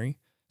seminary.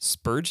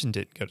 Spurgeon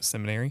didn't go to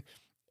seminary.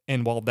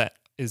 And while that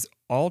is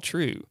all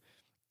true,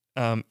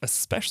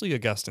 especially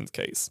Augustine's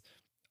case,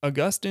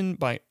 Augustine,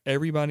 by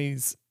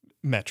everybody's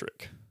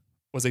metric,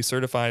 was a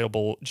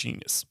certifiable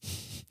genius.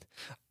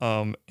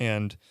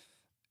 And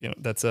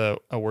that's a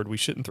word we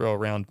shouldn't throw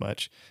around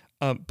much.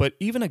 But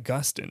even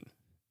Augustine,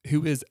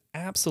 who is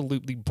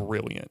absolutely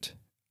brilliant,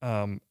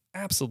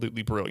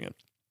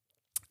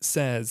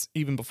 says,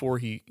 even before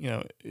he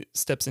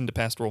steps into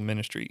pastoral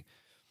ministry,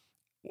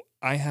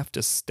 I have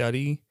to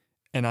study,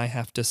 and I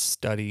have to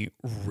study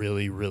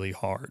really, really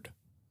hard.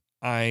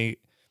 The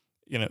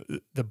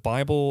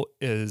Bible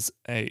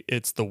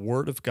it's the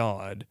Word of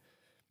God,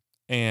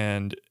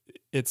 and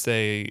it's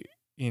an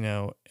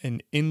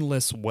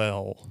endless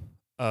well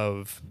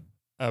of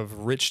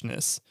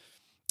richness.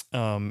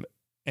 And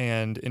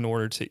in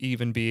order to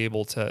even be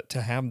able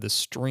to have the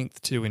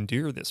strength to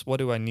endure this, what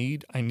do I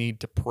need? I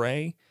need to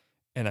pray,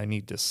 and I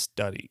need to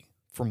study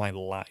for my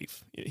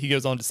life. He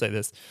goes on to say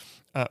this,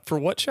 for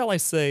what shall I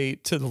say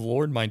to the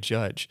Lord my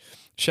judge?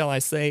 Shall I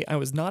say I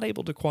was not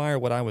able to acquire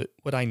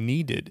what I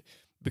needed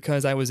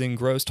because I was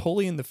engrossed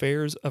wholly in the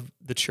affairs of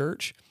the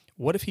church?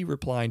 What if he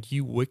replied,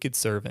 you wicked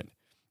servant,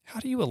 how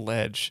do you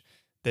allege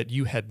that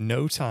you had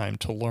no time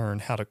to learn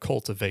how to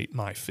cultivate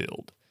my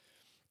field?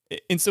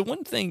 And so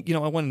one thing, I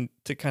wanted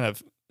to kind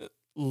of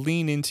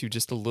lean into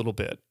just a little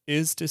bit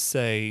is to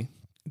say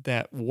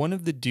that one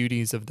of the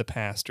duties of the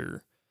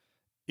pastor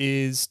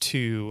is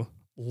to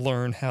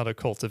learn how to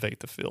cultivate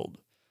the field,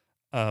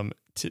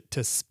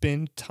 to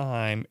spend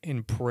time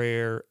in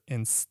prayer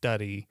and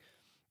study,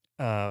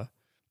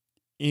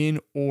 in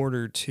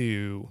order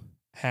to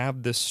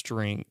have the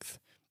strength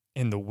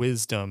and the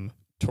wisdom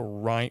to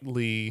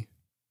rightly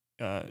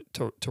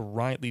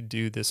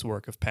do this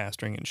work of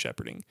pastoring and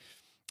shepherding.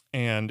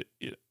 And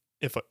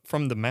if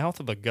from the mouth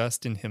of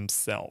Augustine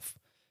himself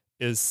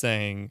is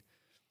saying,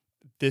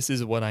 this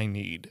is what I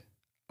need.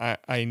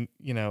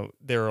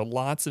 There are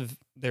lots of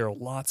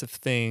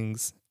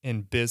things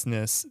in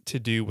business to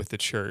do with the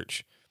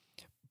church,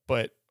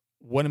 but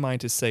what am I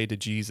to say to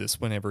Jesus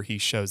whenever he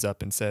shows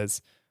up and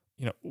says,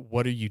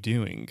 what are you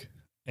doing?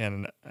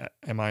 And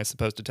am I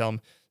supposed to tell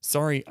him,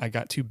 sorry, I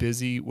got too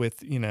busy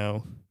with,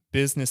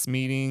 business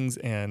meetings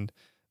and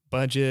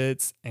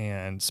budgets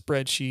and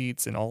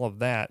spreadsheets and all of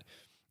that?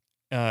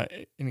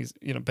 And he's,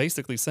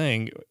 basically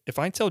saying, if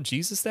I tell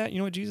Jesus that, you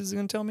know what Jesus is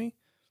going to tell me?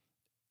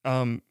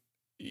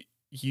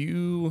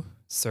 You,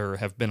 sir,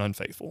 have been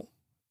unfaithful.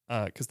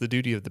 Because the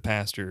duty of the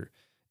pastor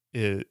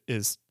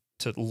is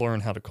to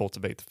learn how to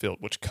cultivate the field,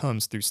 which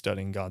comes through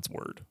studying God's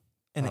word.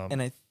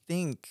 And I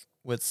think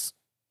what's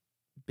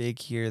big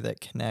here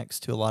that connects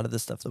to a lot of the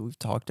stuff that we've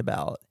talked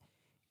about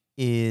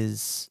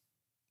is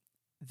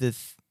the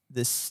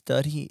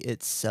study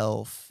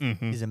itself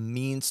is a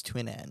means to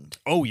an end.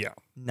 Oh yeah,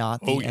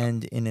 not the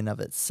end in and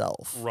of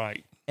itself.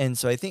 Right. And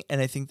so I think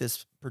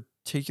this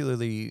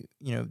particularly,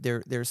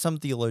 there are some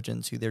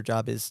theologians who their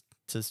job is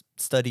to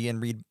study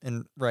and read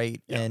and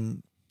write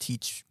and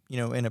teach,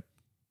 in a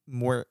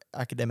more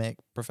academic,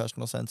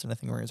 professional sense. And I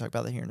think we're going to talk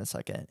about that here in a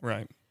second.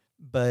 Right.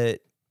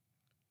 But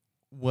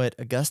what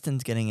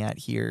Augustine's getting at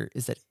here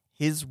is that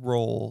his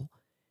role,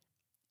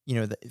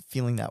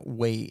 feeling that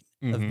weight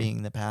of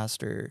being the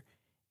pastor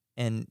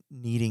and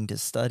needing to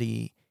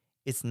study,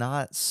 it's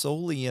not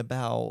solely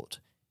about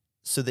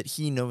so that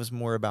he knows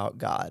more about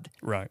God,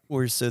 Right.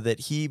 or so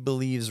that he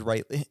believes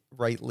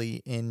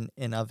rightly in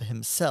and of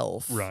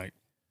himself, Right.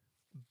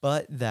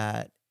 but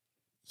that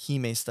he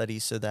may study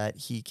so that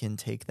he can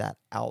take that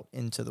out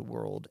into the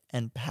world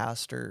and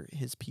pastor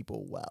his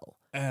people well.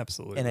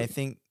 Absolutely. And I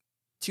think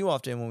too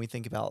often when we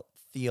think about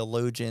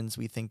theologians,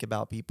 we think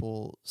about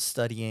people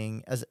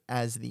studying as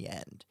the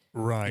end.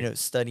 Right.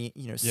 Studying,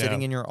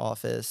 sitting in your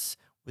office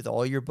with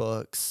all your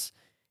books,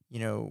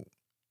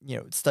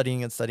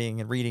 studying and studying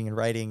and reading and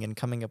writing and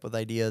coming up with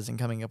ideas and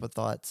coming up with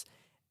thoughts.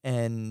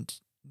 And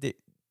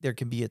there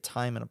can be a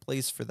time and a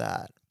place for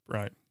that.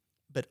 Right.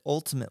 But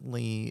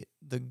ultimately,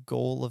 the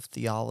goal of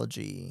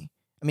theology,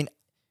 I mean,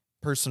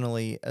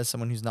 personally, as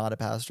someone who's not a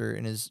pastor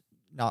and is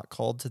not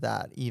called to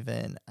that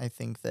even, I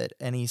think that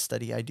any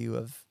study I do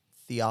of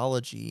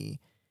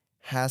theology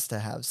has to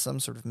have some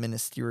sort of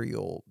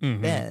ministerial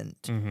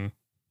bent,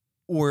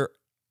 or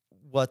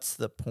what's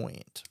the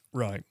point?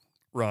 Right.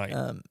 Right.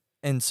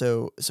 And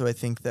so I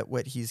think that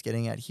what he's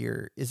getting at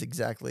here is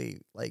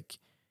exactly like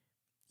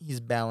he's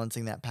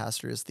balancing that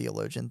pastor as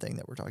theologian thing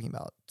that we're talking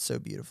about so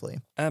beautifully.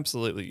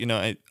 Absolutely.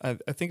 I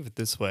think of it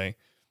this way.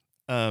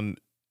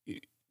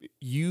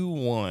 You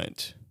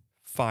want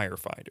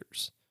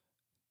firefighters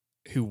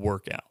who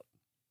work out.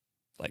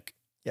 Like,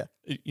 yeah,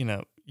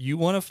 you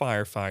want a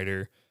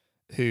firefighter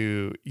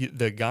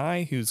the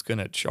guy who's going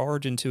to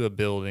charge into a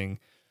building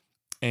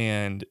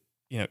and,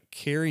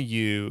 carry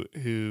you,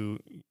 who,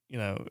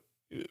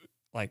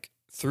 like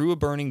through a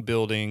burning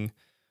building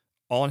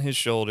on his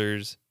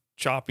shoulders,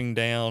 chopping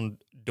down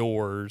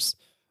doors,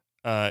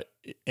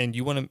 and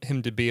you want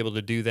him to be able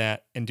to do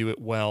that and do it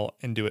well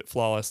and do it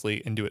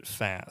flawlessly and do it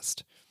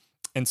fast.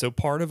 And so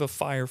part of a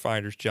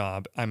firefighter's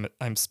job,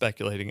 I'm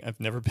speculating. I've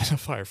never been a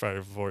firefighter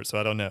before, so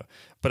I don't know.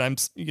 But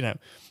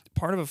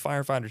part of a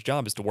firefighter's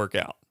job is to work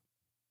out.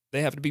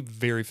 They have to be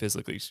very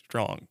physically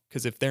strong,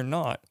 because if they're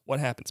not, what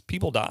happens?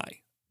 People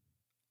die.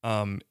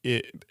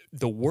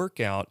 The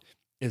workout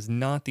is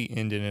not the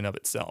end in and of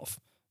itself,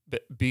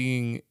 but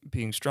being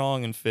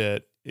strong and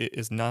fit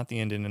is not the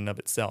end in and of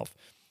itself.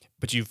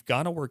 But you've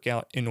got to work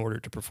out in order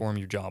to perform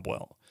your job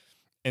well.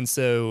 And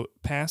so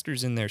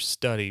pastors in their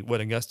study,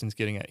 what Augustine's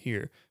getting at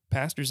here,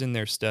 pastors in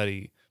their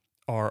study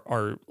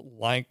are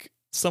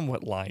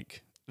somewhat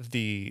like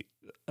the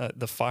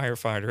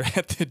firefighter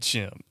at the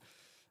gym.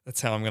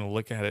 That's how I'm going to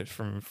look at it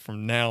from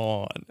now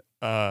on.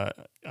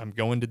 I'm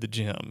going to the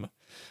gym,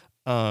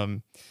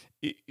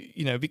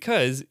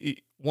 because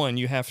one,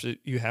 you have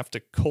to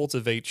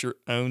cultivate your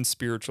own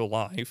spiritual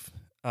life,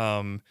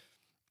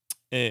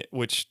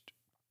 which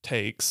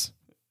takes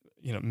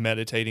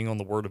meditating on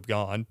the Word of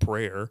God,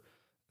 prayer,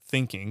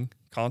 thinking,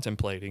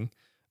 contemplating,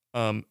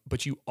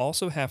 but you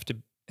also have to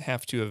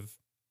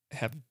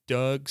have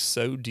dug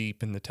so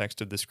deep in the text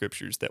of the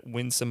Scriptures that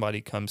when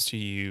somebody comes to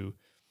you,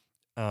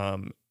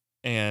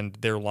 and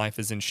their life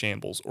is in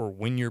shambles, or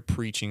when you're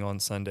preaching on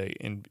Sunday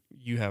and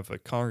you have a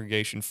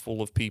congregation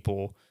full of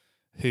people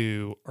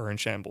who are in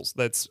shambles,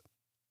 that's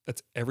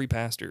every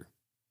pastor,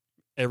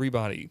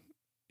 everybody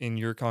in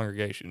your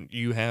congregation.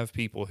 You have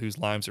people whose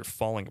lives are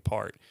falling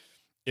apart.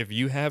 If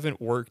you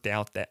haven't worked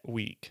out that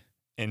week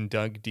and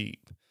dug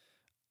deep,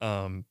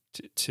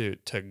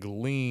 to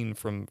glean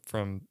from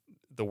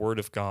the Word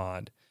of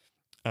God,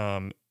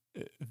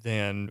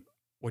 then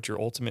what you're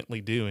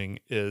ultimately doing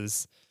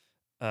is,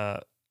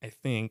 I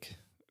think,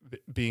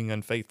 being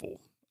unfaithful.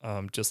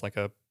 Just like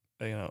a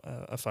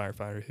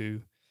firefighter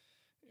who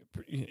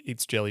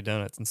eats jelly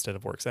donuts instead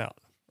of works out,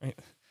 right?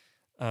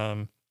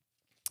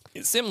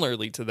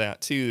 Similarly to that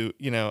too,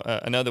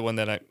 another one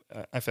that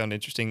I found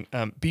interesting,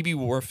 B.B.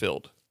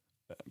 Warfield,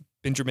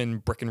 Benjamin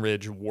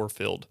Breckinridge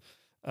Warfield,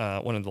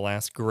 one of the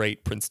last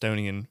great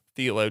Princetonian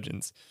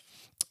theologians.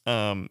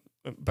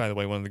 By the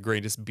way, one of the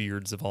greatest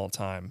beards of all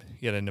time.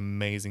 He had an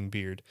amazing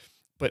beard.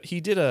 But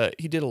he did a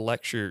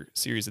lecture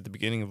series at the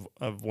beginning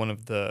of one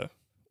of the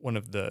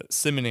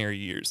seminary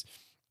years,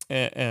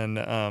 and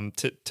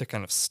to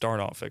kind of start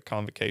off a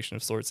convocation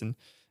of sorts. And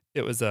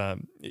it was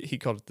he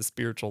called it the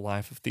spiritual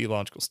life of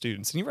theological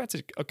students. And he writes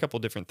a couple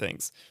different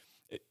things,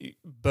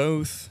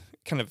 both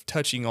kind of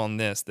touching on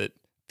this, that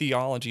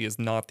theology is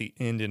not the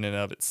end in and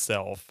of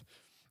itself,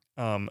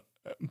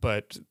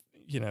 but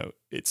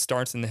it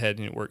starts in the head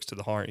and it works to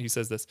the heart. He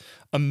says this: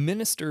 a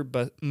minister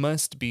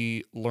must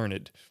be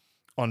learned,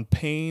 on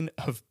pain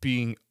of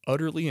being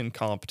utterly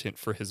incompetent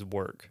for his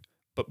work.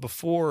 But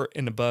before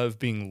and above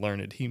being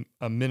learned,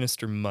 a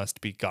minister must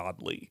be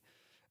godly.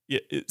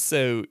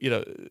 So,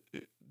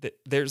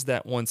 there's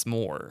that once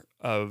more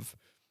of,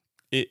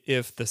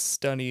 if the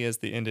study is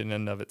the end in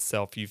and of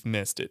itself, you've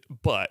missed it.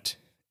 But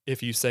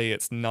if you say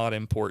it's not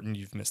important,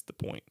 you've missed the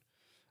point.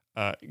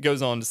 It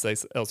goes on to say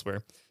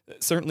elsewhere,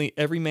 certainly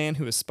every man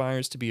who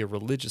aspires to be a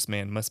religious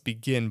man must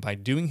begin by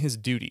doing his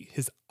duty,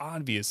 his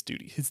obvious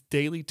duty, his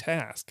daily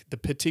task, the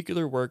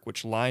particular work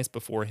which lies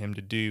before him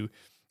to do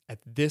at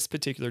this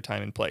particular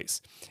time and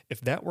place. If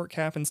that work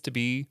happens to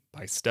be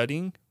by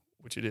studying,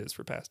 which it is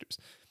for pastors,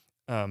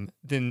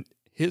 then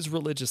his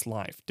religious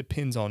life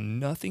depends on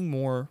nothing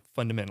more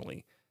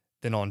fundamentally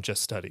than on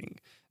just studying.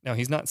 Now,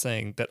 he's not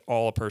saying that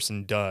all a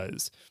pastor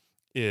does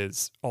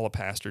is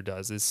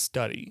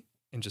study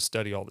and just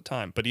study all the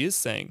time. But he is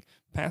saying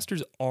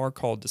pastors are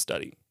called to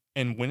study.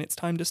 And when it's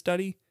time to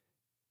study,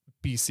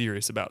 be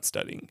serious about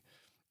studying.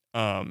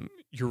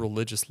 Your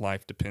religious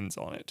life depends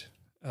on it.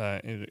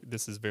 And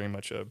this is very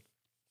much a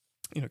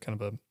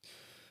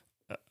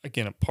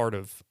part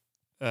of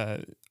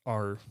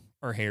our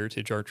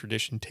heritage, our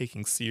tradition,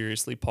 taking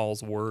seriously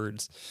Paul's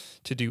words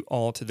to do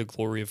all to the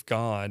glory of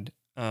God.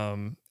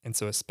 And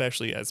so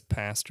especially as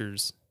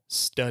pastors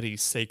study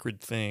sacred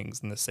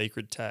things in the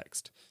sacred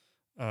text,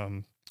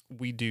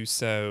 we do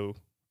so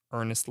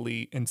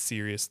earnestly and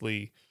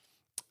seriously,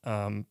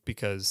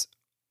 because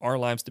our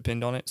lives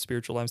depend on it,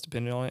 spiritual lives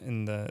depend on it,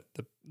 and the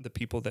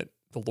people that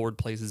the Lord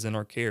places in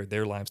our care,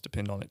 their lives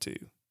depend on it too.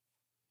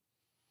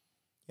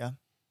 Yeah.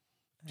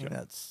 I think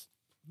that's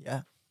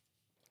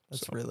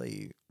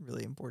really,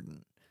 really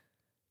important.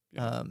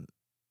 Yeah.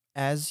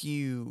 As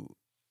we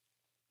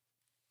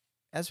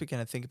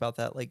kind of think about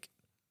that, like,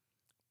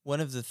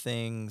 one of the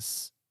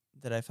things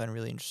that I find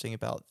really interesting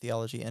about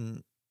theology,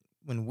 and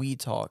when we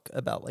talk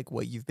about like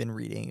what you've been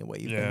reading and what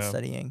you've been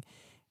studying,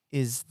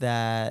 is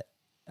that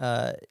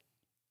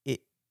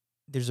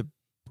there's a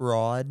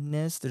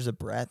broadness, there's a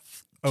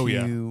breadth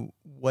to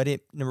what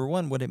it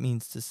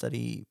means to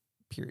study,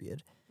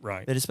 period.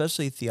 Right. But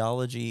especially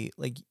theology,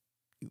 like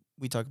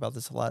we talk about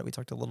this a lot. We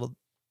talked a little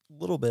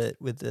bit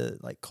with the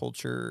like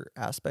culture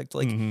aspect.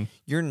 Like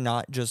you're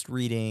not just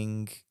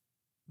reading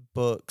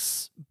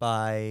books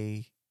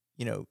by,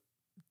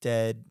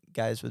 dead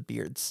guys with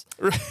beards,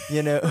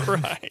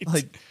 right.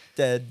 like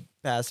dead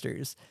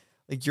pastors.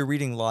 Like you're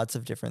reading lots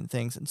of different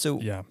things. And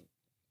so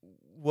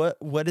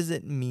what does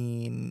it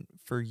mean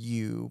for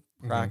you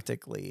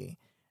practically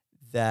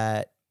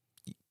that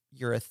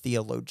you're a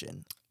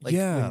theologian? Like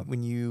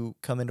when you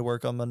come into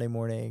work on Monday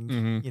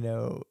morning,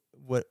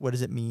 what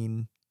does it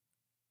mean?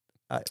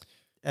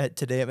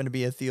 Today I'm going to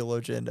be a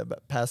theologian, a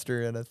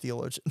pastor and a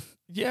theologian.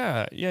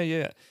 Yeah.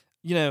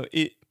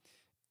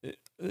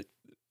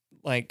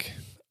 Like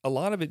a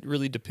lot of it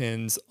really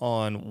depends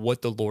on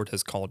what the Lord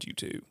has called you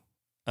to.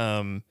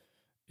 And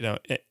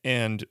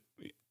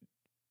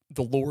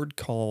the Lord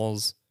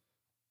calls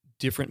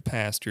different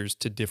pastors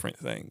to different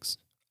things.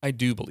 I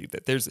do believe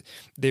that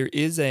there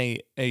is a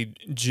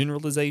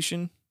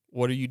generalization.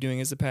 What are you doing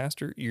as a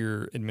pastor?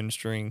 You're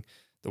administering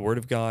the Word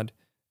of God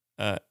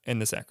and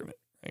the sacrament,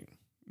 right?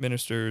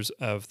 Ministers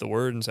of the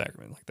Word and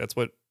sacrament. Like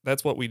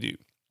that's what we do.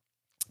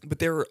 But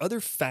there are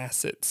other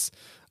facets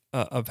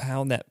of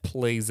how that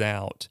plays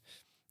out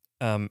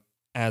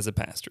as a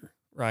pastor,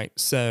 right?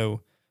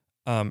 So,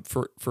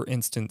 for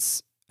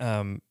instance,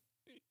 the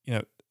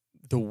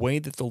way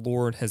that the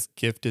Lord has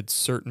gifted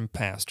certain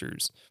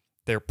pastors,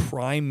 their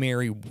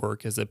primary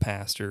work as a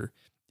pastor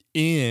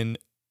in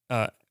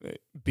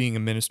being a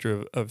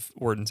minister of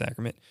Word and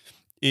Sacrament,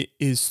 it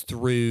is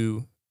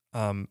through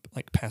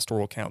like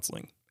pastoral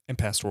counseling and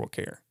pastoral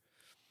care.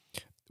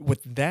 What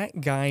that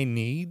guy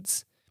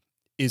needs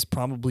is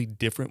probably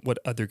different what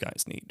other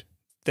guys need.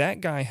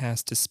 That guy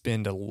has to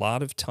spend a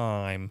lot of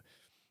time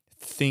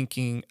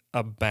thinking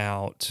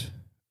about,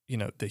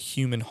 the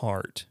human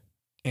heart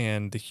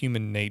and the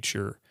human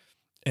nature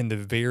and the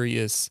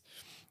various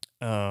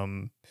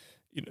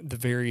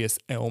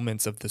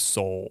elements of the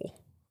soul,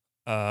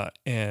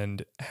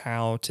 and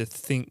how to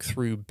think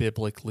through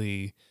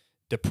biblically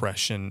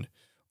depression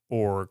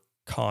or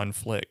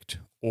conflict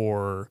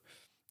or,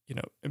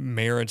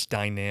 marriage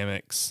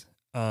dynamics.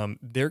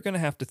 They're going to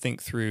have to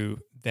think through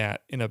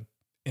that in a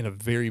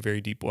very, very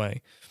deep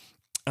way.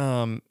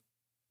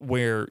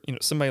 Where,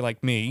 somebody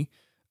like me,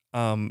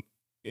 while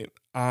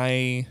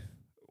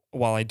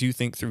I do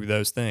think through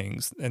those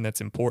things, and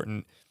that's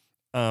important,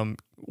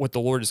 what the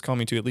Lord has called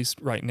me to, at least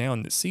right now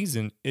in this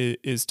season,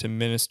 is to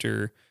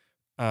minister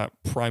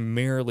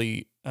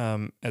primarily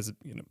as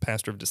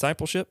pastor of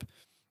discipleship.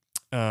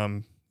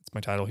 It's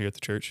my title here at the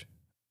church.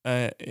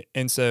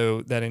 And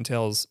so that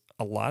entails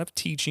a lot of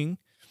teaching,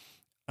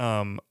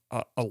 a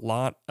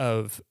lot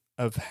of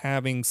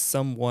having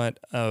somewhat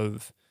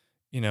of,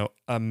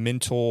 a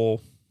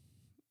mental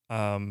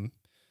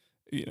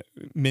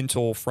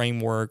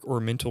framework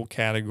or mental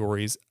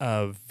categories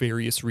of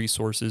various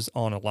resources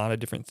on a lot of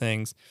different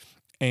things,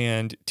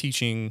 and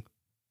teaching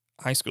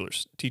high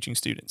schoolers, teaching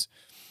students.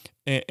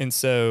 And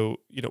so,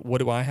 what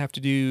do I have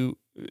to do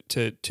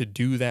to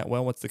do that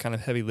well? What's the kind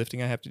of heavy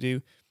lifting I have to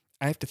do?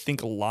 I have to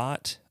think a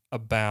lot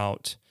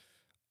about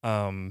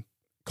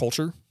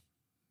culture,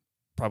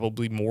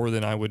 probably more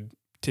than I would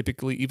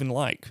typically even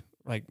like.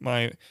 Like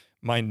my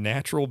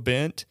natural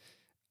bent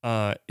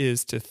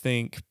is to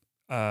think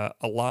a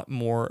lot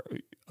more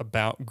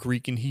about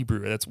Greek and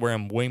Hebrew. That's where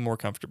I'm way more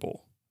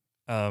comfortable.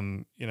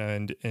 And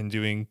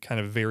doing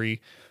kind of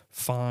very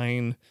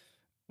fine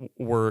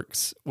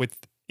works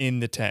within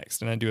the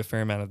text, and I do a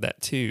fair amount of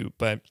that too.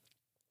 But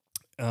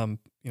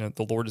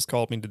the Lord has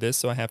called me to this,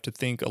 so I have to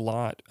think a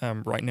lot.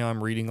 Right now,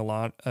 I'm reading a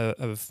lot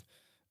of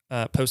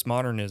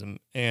postmodernism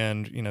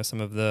and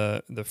some of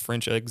the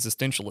French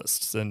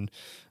existentialists, and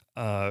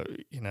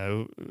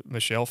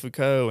Michel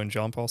Foucault and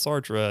Jean-Paul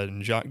Sartre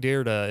and Jacques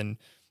Derrida and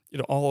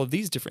all of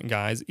these different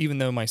guys, even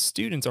though my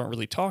students aren't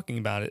really talking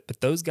about it,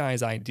 but those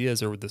guys'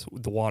 ideas are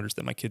the waters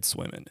that my kids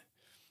swim in.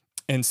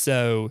 And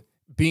so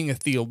being a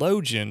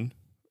theologian,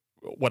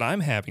 what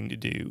I'm having to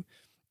do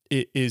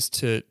is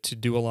to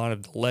do a lot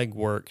of the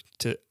legwork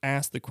to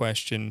ask the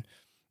question,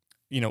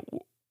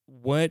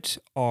 what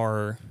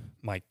are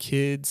my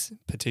kids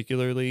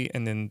particularly,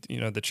 and then,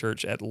 the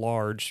church at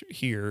large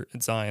here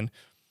at Zion,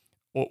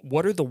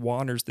 what are the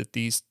waters that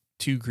these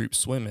two groups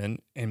swim in?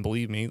 And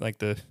believe me, like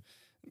the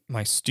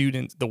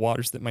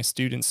waters that my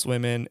students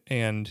swim in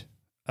and,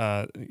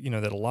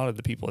 that a lot of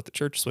the people at the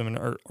church swim in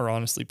are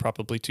honestly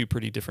probably two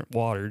pretty different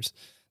waters.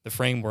 The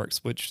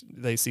frameworks which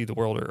they see the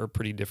world are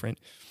pretty different.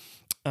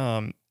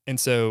 And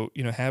so,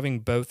 having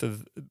both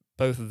of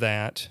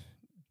that,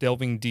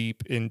 delving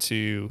deep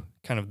into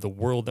kind of the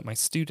world that my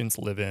students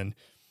live in,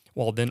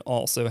 while then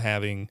also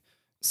having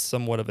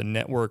somewhat of a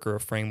network or a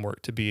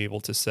framework to be able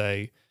to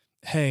say,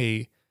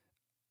 hey,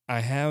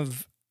 I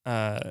have,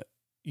 a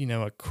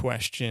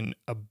question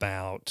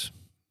about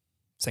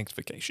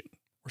sanctification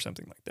or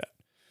something like that,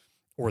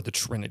 or the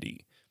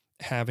Trinity,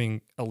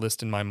 having a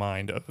list in my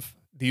mind of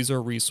these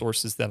are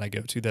resources that I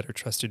go to that are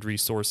trusted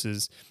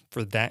resources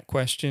for that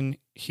question.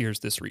 Here's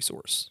this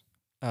resource.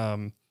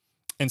 And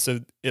so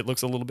it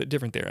looks a little bit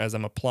different there. As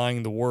I'm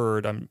applying the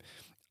word,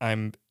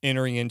 I'm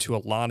entering into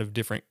a lot of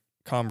different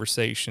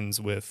conversations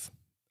with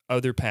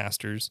other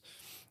pastors,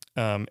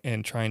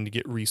 and trying to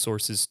get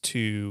resources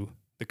to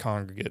the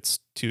congregates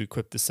to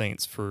equip the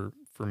saints for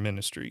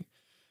ministry.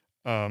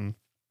 And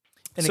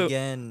so,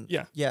 again,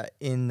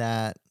 in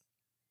that,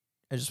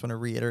 I just want to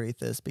reiterate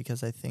this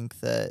because I think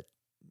that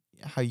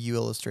how you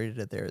illustrated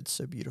it there, it's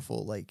so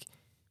beautiful. Like,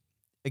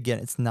 again,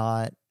 it's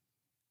not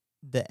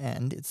the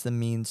end, it's the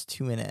means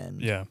to an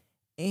end. Yeah.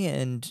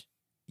 And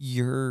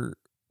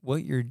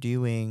what you're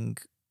doing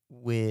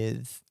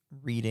with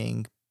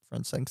reading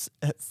French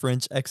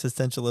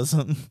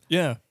existentialism.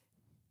 Yeah.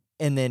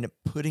 And then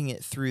putting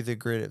it through the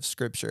grid of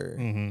scripture.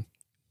 Mm-hmm.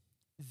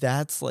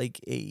 That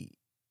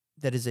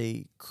is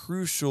a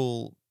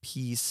crucial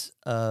piece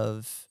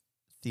of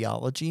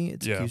theology.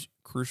 It's a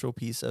crucial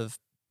piece of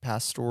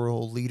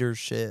pastoral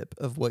leadership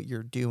of what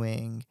you're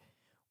doing,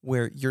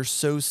 where you're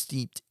so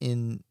steeped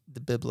in the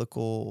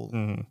biblical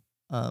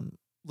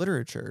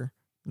literature,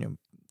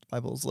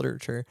 Bible's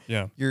literature.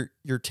 Yeah.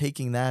 You're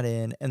taking that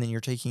in, and then you're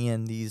taking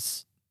in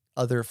these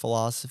other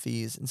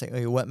philosophies and saying,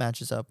 okay, what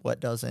matches up, what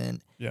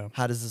doesn't? Yeah.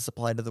 How does this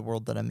apply to the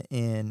world that I'm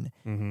in?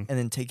 Mm-hmm. And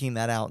then taking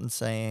that out and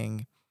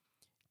saying,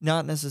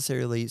 not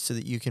necessarily so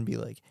that you can be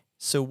like,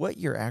 so what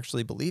you're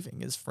actually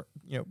believing is,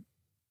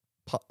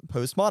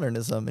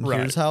 postmodernism, and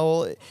here's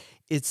how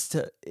it's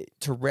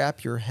to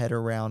wrap your head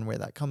around where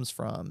that comes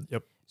from.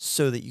 Yep.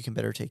 So that you can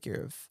better take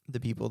care of the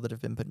people that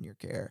have been put in your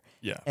care.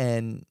 Yeah.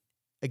 And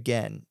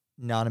again,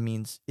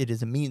 it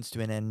is a means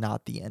to an end,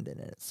 not the end in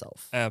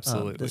itself.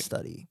 Absolutely. The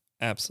study.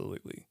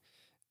 Absolutely.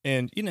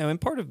 And,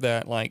 and part of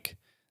that, like,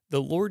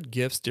 the Lord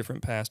gifts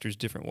different pastors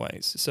different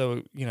ways.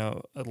 So,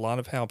 a lot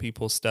of how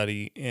people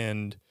study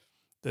and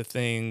the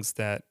things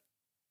that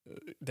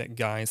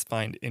guys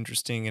find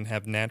interesting and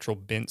have natural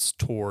bents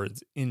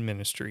towards in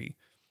ministry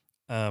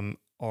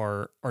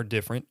are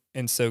different.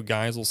 And so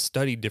guys will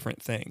study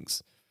different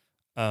things.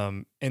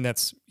 And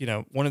that's,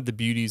 one of the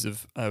beauties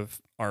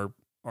of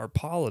our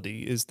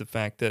polity is the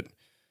fact that,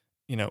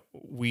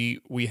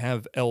 we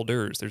have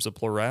elders. There's a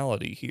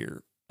plurality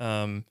here.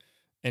 And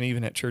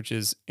even at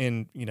churches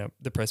in,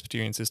 the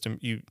Presbyterian system,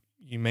 you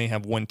may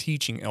have one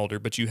teaching elder,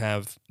 but you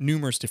have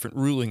numerous different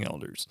ruling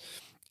elders.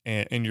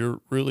 And your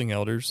ruling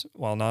elders,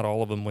 while not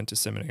all of them went to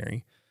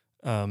seminary,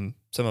 some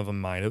of them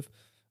might have,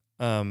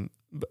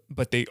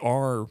 but they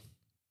are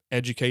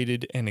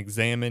educated and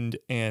examined,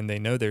 and they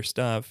know their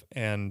stuff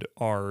and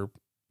are,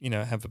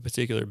 have a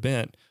particular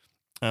bent.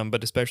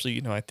 But especially,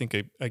 I think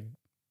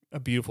a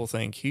beautiful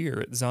thing here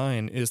at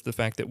Zion is the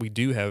fact that we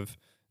do have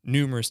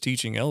numerous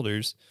teaching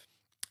elders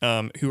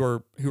who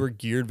are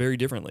geared very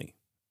differently.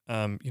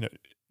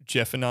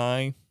 Jeff and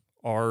I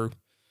are,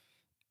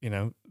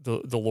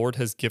 the Lord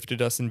has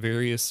gifted us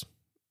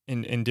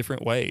in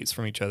different ways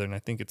from each other, and I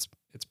think it's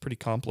pretty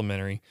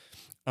complementary.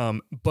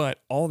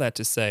 But all that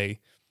to say,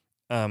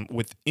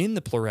 within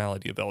the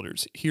plurality of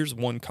elders, here's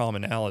one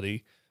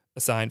commonality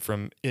aside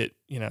from it,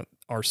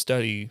 our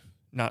study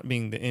not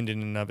being the end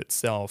in and of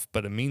itself,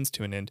 but a means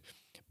to an end.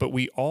 But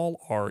we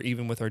all are,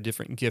 even with our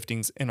different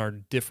giftings and our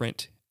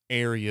different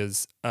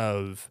areas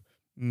of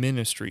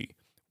ministry,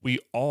 we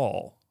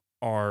all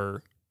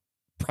are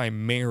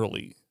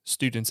primarily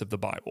students of the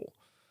Bible.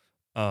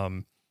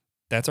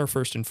 That's our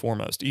first and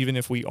foremost, even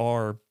if we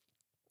are,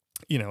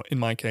 in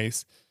my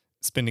case,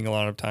 spending a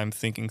lot of time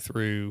thinking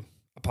through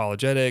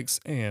apologetics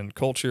and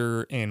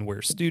culture and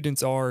where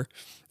students are,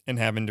 and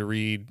having to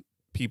read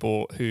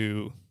people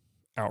who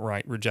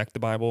outright reject the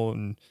Bible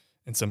and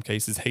in some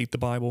cases hate the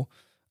Bible.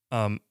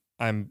 I'm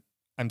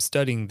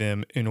studying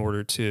them in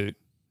order to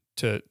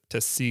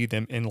see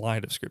them in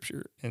light of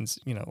Scripture, and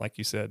like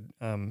you said,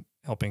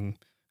 helping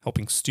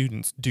helping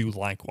students do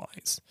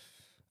likewise.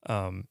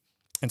 And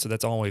so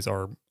that's always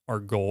our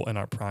goal and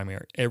our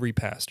primary. Every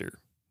pastor,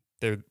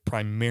 they're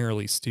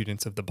primarily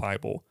students of the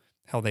Bible.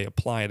 How they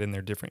apply it in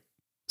their different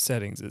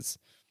settings is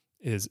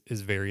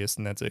various,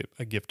 and that's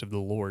a gift of the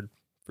Lord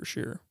for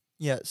sure.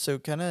 Yeah, so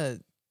kind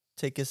of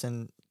take us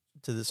into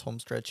this home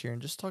stretch here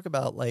and just talk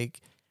about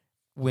like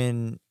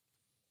when,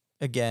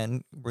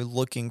 again, we're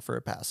looking for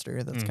a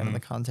pastor. That's kind of the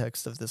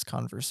context of this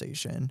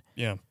conversation.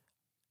 Yeah.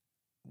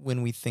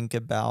 When we think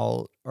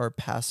about our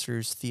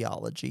pastor's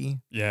theology,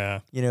 Yeah.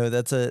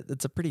 that's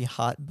a pretty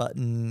hot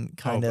button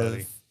kind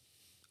of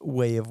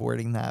way of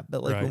wording that.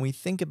 But like when we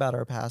think about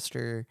our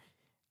pastor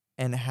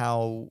and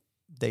how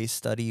they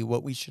study,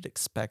 what we should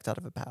expect out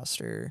of a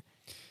pastor,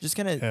 just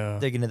kind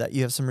of dig into that.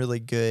 You have some really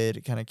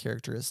good kind of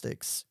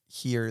characteristics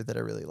here that I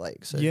really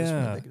like. So I just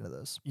want to dig into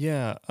those.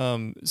 Yeah.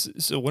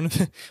 So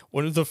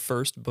one of the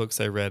first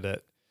books I read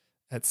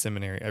at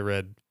seminary, I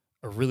read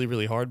a really,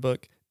 really hard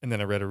book, and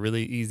then I read a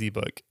really easy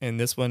book. And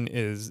this one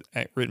is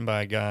written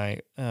by a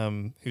guy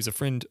who's a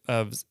friend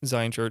of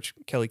Zion Church,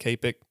 Kelly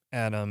Capick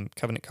at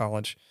Covenant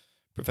College,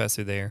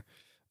 professor there.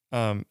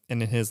 And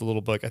in his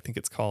little book, I think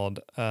it's called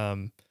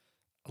A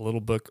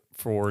Little Book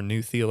for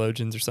New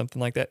Theologians or something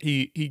like that.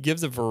 He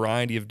gives a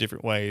variety of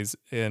different ways,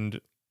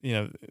 and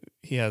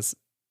he has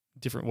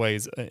different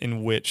ways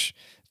in which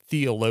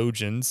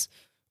theologians,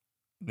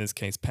 in this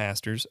case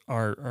pastors,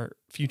 our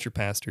future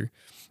pastor,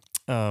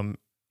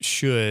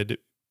 should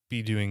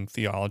be doing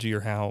theology,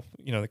 or how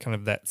kind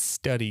of that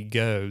study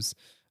goes.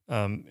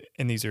 And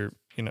these are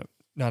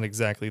not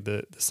exactly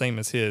the same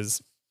as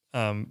his,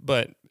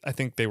 but I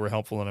think they were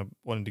helpful, and I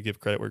wanted to give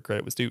credit where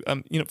credit was due.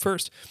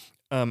 First,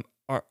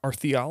 our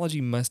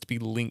theology must be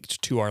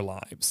linked to our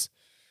lives.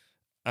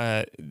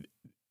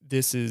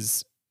 This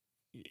is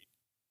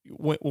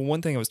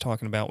one thing I was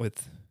talking about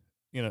with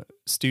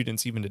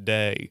students even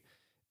today.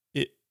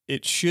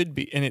 It should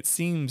be, and it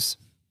seems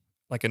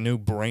like a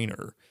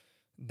no-brainer,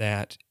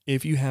 that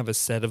if you have a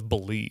set of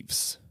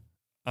beliefs,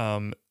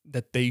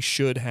 that they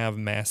should have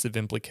massive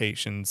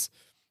implications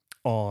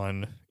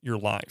on your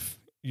life.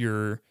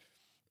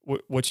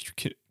 What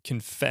you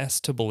confess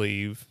to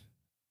believe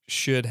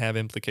should have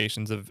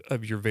implications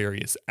of your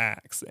various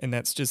acts. And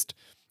that's just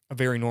a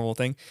very normal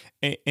thing.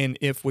 And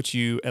if what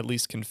you at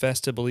least confess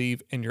to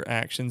believe and your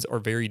actions are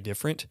very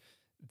different,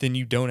 then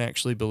you don't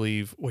actually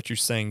believe what you're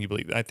saying you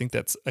believe. I think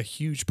that's a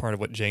huge part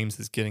of what James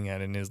is getting at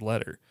in his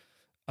letter.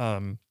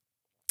 And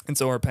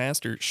so our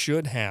pastor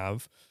should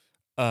have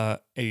a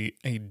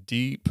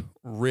deep,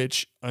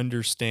 rich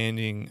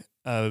understanding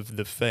of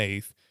the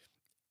faith,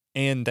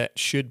 and that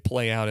should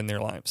play out in their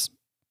lives.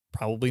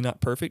 Probably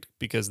not perfect,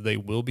 because they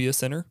will be a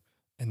sinner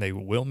and they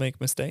will make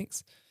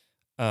mistakes.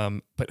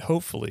 But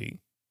hopefully,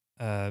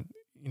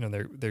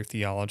 their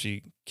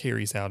theology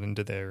carries out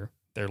into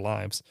their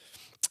lives.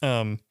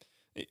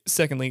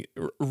 Secondly,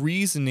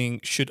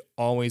 reasoning should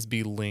always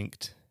be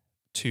linked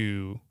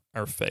to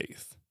our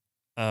faith.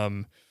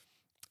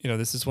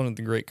 This is one of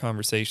the great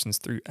conversations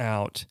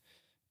throughout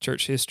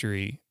church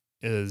history,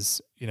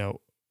 is,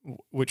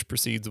 which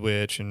precedes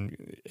which, and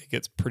it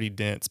gets pretty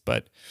dense.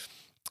 But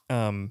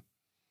I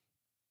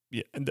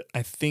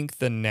think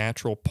the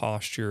natural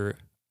posture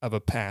of a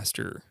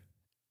pastor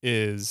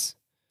is,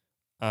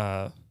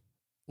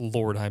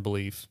 Lord, I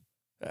believe,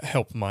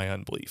 help my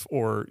unbelief,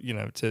 or,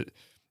 to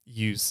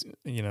use,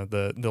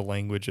 the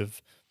language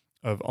of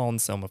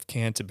Anselm of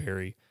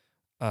Canterbury,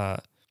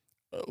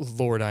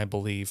 Lord, I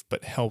believe,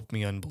 but help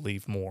me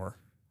unbelieve more.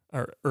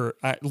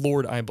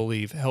 Lord, I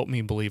believe, help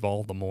me believe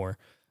all the more.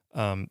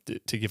 To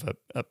give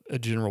a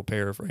general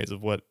paraphrase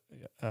of what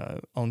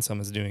Anselm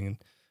is doing in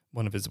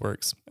one of his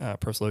works,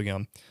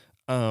 Proslogion,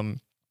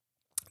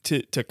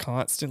 to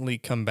constantly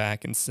come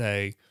back and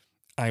say,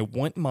 I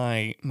want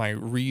my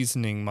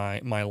reasoning,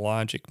 my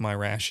logic, my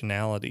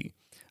rationality,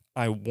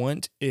 I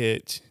want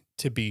it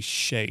to be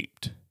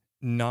shaped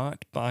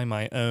not by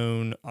my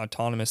own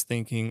autonomous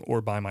thinking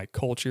or by my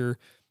culture.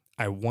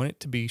 I want it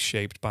to be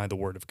shaped by the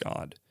Word of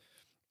God.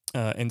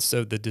 And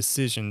so the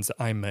decisions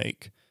I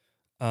make,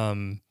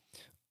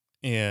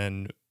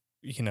 in,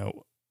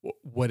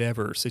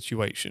 whatever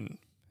situation,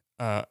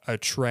 a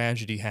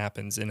tragedy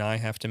happens and I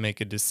have to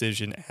make a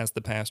decision as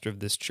the pastor of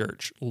this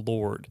church,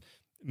 Lord,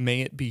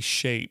 may it be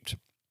shaped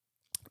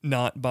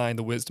not by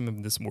the wisdom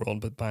of this world,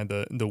 but by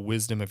the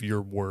wisdom of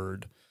your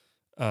word,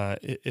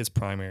 is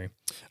primary.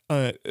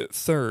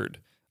 Third,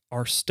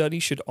 our study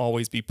should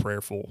always be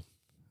prayerful.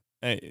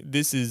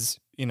 This is,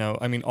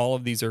 all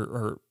of these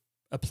are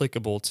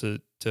applicable to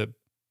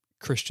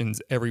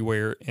Christians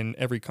everywhere in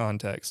every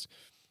context,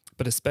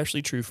 but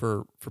especially true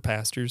for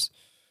pastors.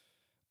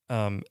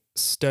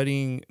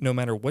 Studying, no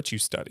matter what you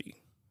study,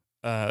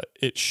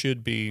 it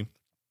should be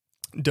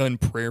done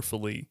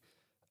prayerfully.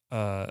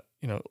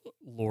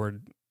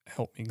 Lord,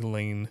 help me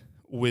glean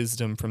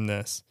wisdom from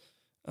this,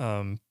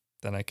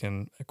 that I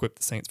can equip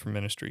the saints for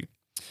ministry.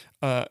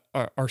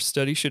 Our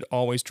study should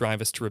always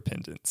drive us to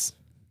repentance.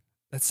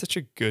 That's such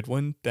a good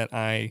one that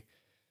I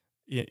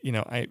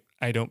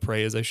I don't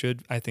pray as I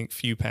should. I think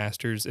few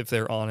pastors, if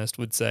they're honest,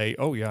 would say,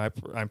 "Oh yeah,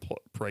 I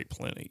pray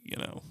plenty."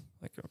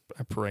 Like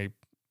I pray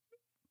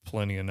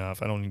plenty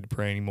enough. I don't need to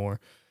pray anymore.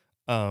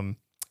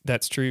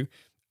 That's true,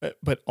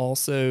 but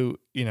also,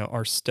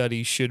 our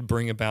study should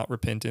bring about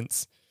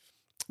repentance.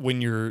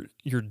 When you're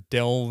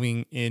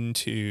delving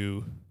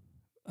into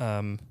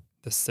the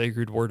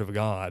sacred Word of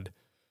God,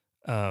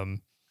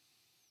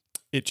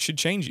 it should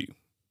change you,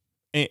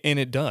 and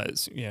it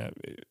does.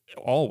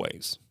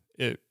 Always.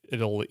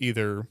 It'll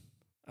either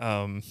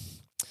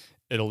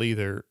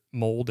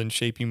mold and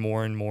shape you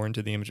more and more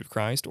into the image of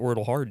Christ, or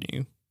it'll harden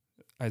you.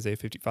 Isaiah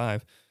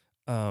 55.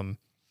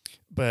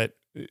 But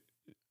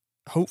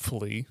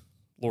hopefully,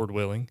 Lord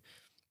willing,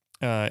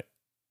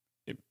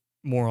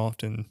 more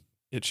often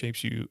it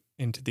shapes you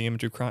into the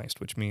image of Christ,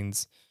 which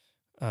means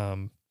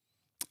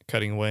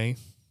cutting away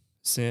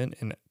sin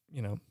and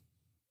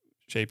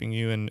shaping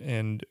you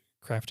and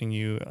crafting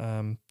you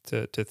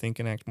to think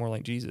and act more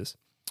like Jesus.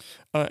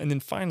 And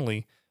then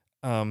finally,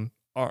 our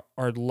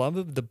love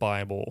of the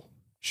Bible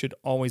should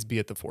always be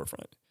at the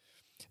forefront.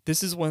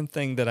 This is one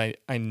thing that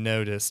I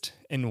noticed,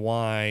 and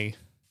why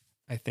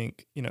I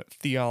think,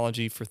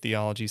 theology for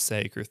theology's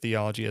sake, or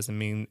theology as a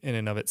mean in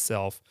and of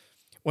itself.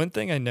 One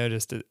thing I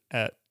noticed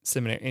at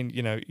seminary, and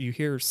you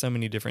hear so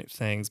many different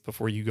things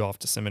before you go off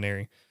to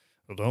seminary.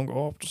 Well, don't go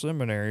off to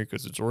seminary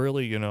because it's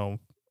really,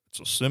 it's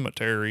a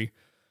cemetery,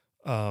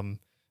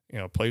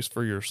 place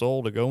for your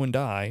soul to go and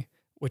die,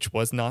 which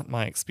was not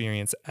my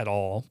experience at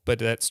all, but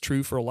that's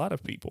true for a lot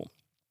of people.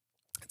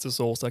 It's a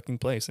soul-sucking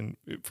place, and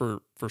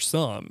for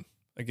some,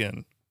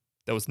 again,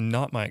 that was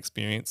not my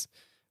experience.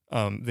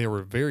 There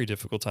were very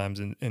difficult times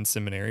in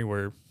seminary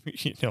where,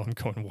 I'm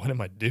going, what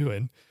am I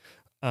doing?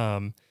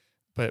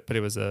 But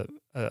it was a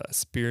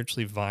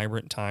spiritually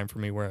vibrant time for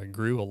me where I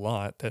grew a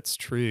lot. That's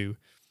true.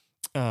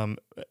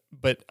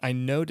 But I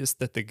noticed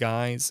that the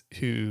guys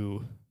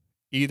who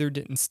either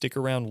didn't stick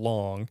around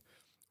long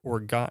or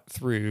got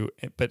through,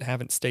 but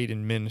haven't stayed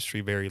in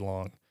ministry very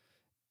long,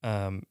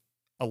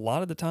 a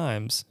lot of the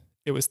times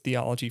it was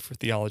theology for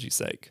theology's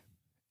sake.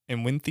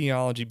 And when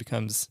theology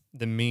becomes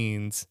the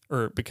means,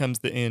 or becomes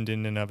the end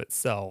in and of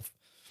itself,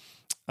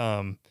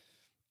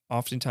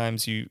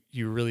 oftentimes you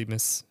really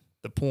miss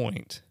the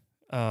point.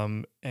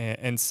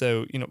 And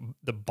so,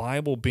 the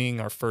Bible being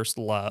our first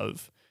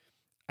love,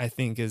 I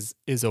think is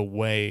a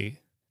way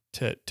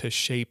to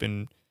shape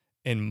and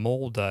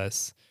mold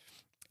us,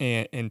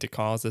 and to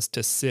cause us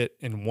to sit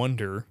and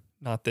wonder.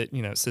 Not that,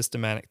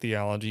 systematic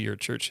theology or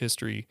church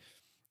history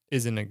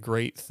isn't a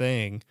great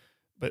thing,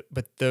 but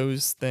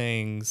those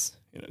things,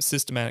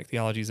 systematic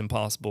theology is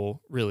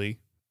impossible really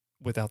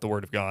without the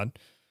Word of God,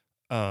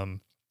 at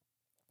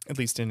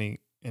least in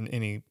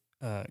any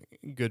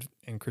good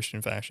and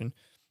Christian fashion.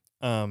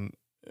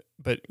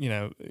 But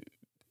the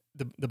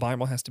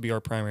Bible has to be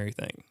our primary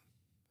thing.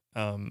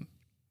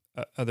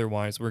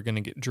 Otherwise, we're going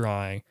to get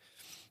dry,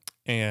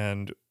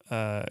 and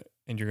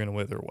you're going to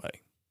wither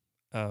away.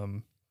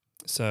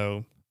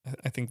 So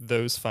I think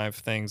those 5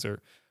 things are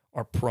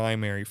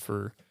primary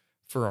for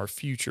our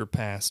future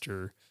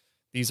pastor.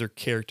 These are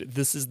character.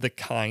 This is the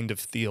kind of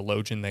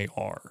theologian they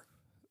are.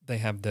 They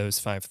have those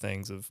 5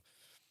 things of,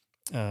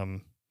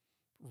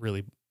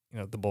 really,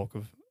 the bulk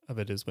of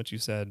it is what you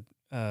said.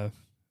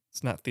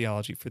 It's not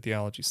theology for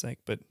theology's sake,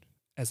 but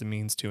as a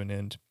means to an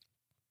end.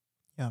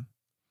 Yeah.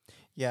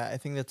 Yeah, I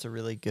think that's a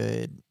really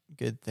good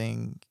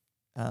thing.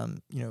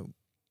 Talking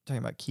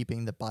about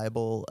keeping the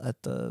Bible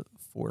at the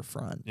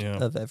forefront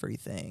of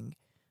everything.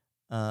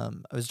 I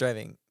was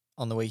driving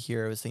on the way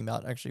here. I was thinking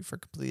about, actually for a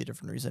completely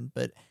different reason,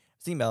 but I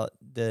was thinking about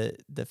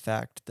the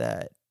fact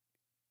that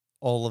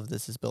all of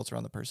this is built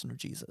around the person of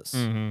Jesus.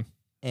 Mm-hmm.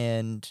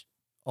 And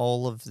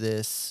all of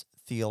this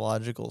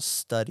theological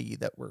study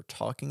that we're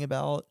talking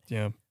about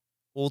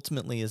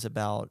ultimately is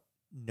about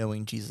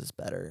knowing Jesus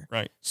better,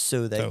 right?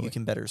 So that you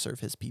can better serve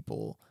his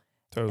people.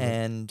 Totally.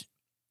 And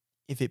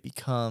if it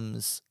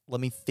becomes, let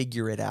me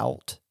figure it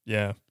out.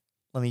 Yeah.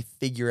 Let me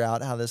figure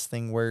out how this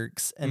thing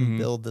works and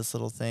build this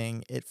little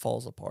thing, it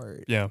falls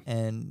apart. Yeah.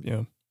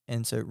 And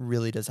so it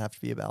really does have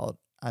to be about,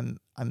 I'm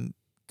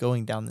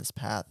going down this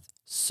path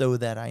so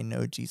that I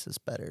know Jesus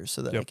better,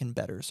 so that I can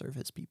better serve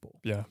his people.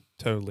 Yeah,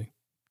 totally.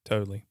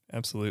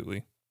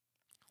 Absolutely.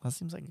 That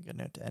seems like a good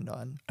note to end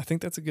on. I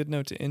think that's a good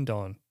note to end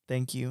on.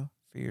 Thank you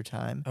for your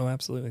time. Oh,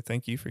 absolutely.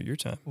 Thank you for your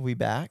time. We'll be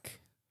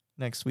back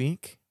next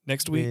week.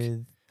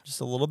 With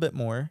just a little bit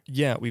more.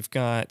 Yeah, we've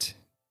got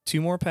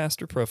 2 more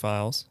pastor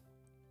profiles.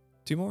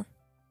 2 more?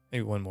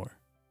 Maybe 1 more.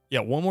 Yeah,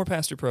 1 more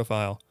pastor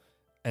profile,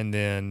 and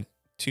then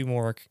 2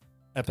 more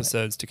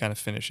episodes to kind of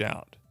finish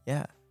out.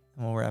 Yeah,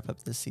 and we'll wrap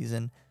up this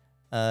season.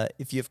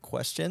 If you have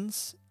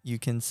questions, you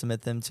can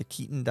submit them to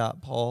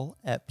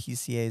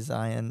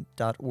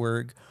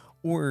keaton.paul@pcazion.org.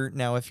 Or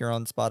now if you're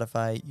on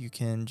Spotify, you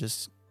can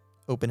just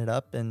open it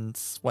up and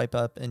swipe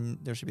up, and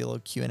there should be a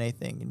little Q&A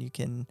thing, and you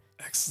can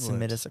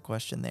submit us a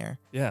question there.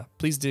 Yeah,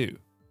 please do.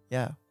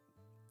 Yeah.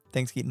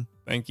 Thanks, Keaton.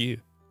 Thank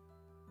you.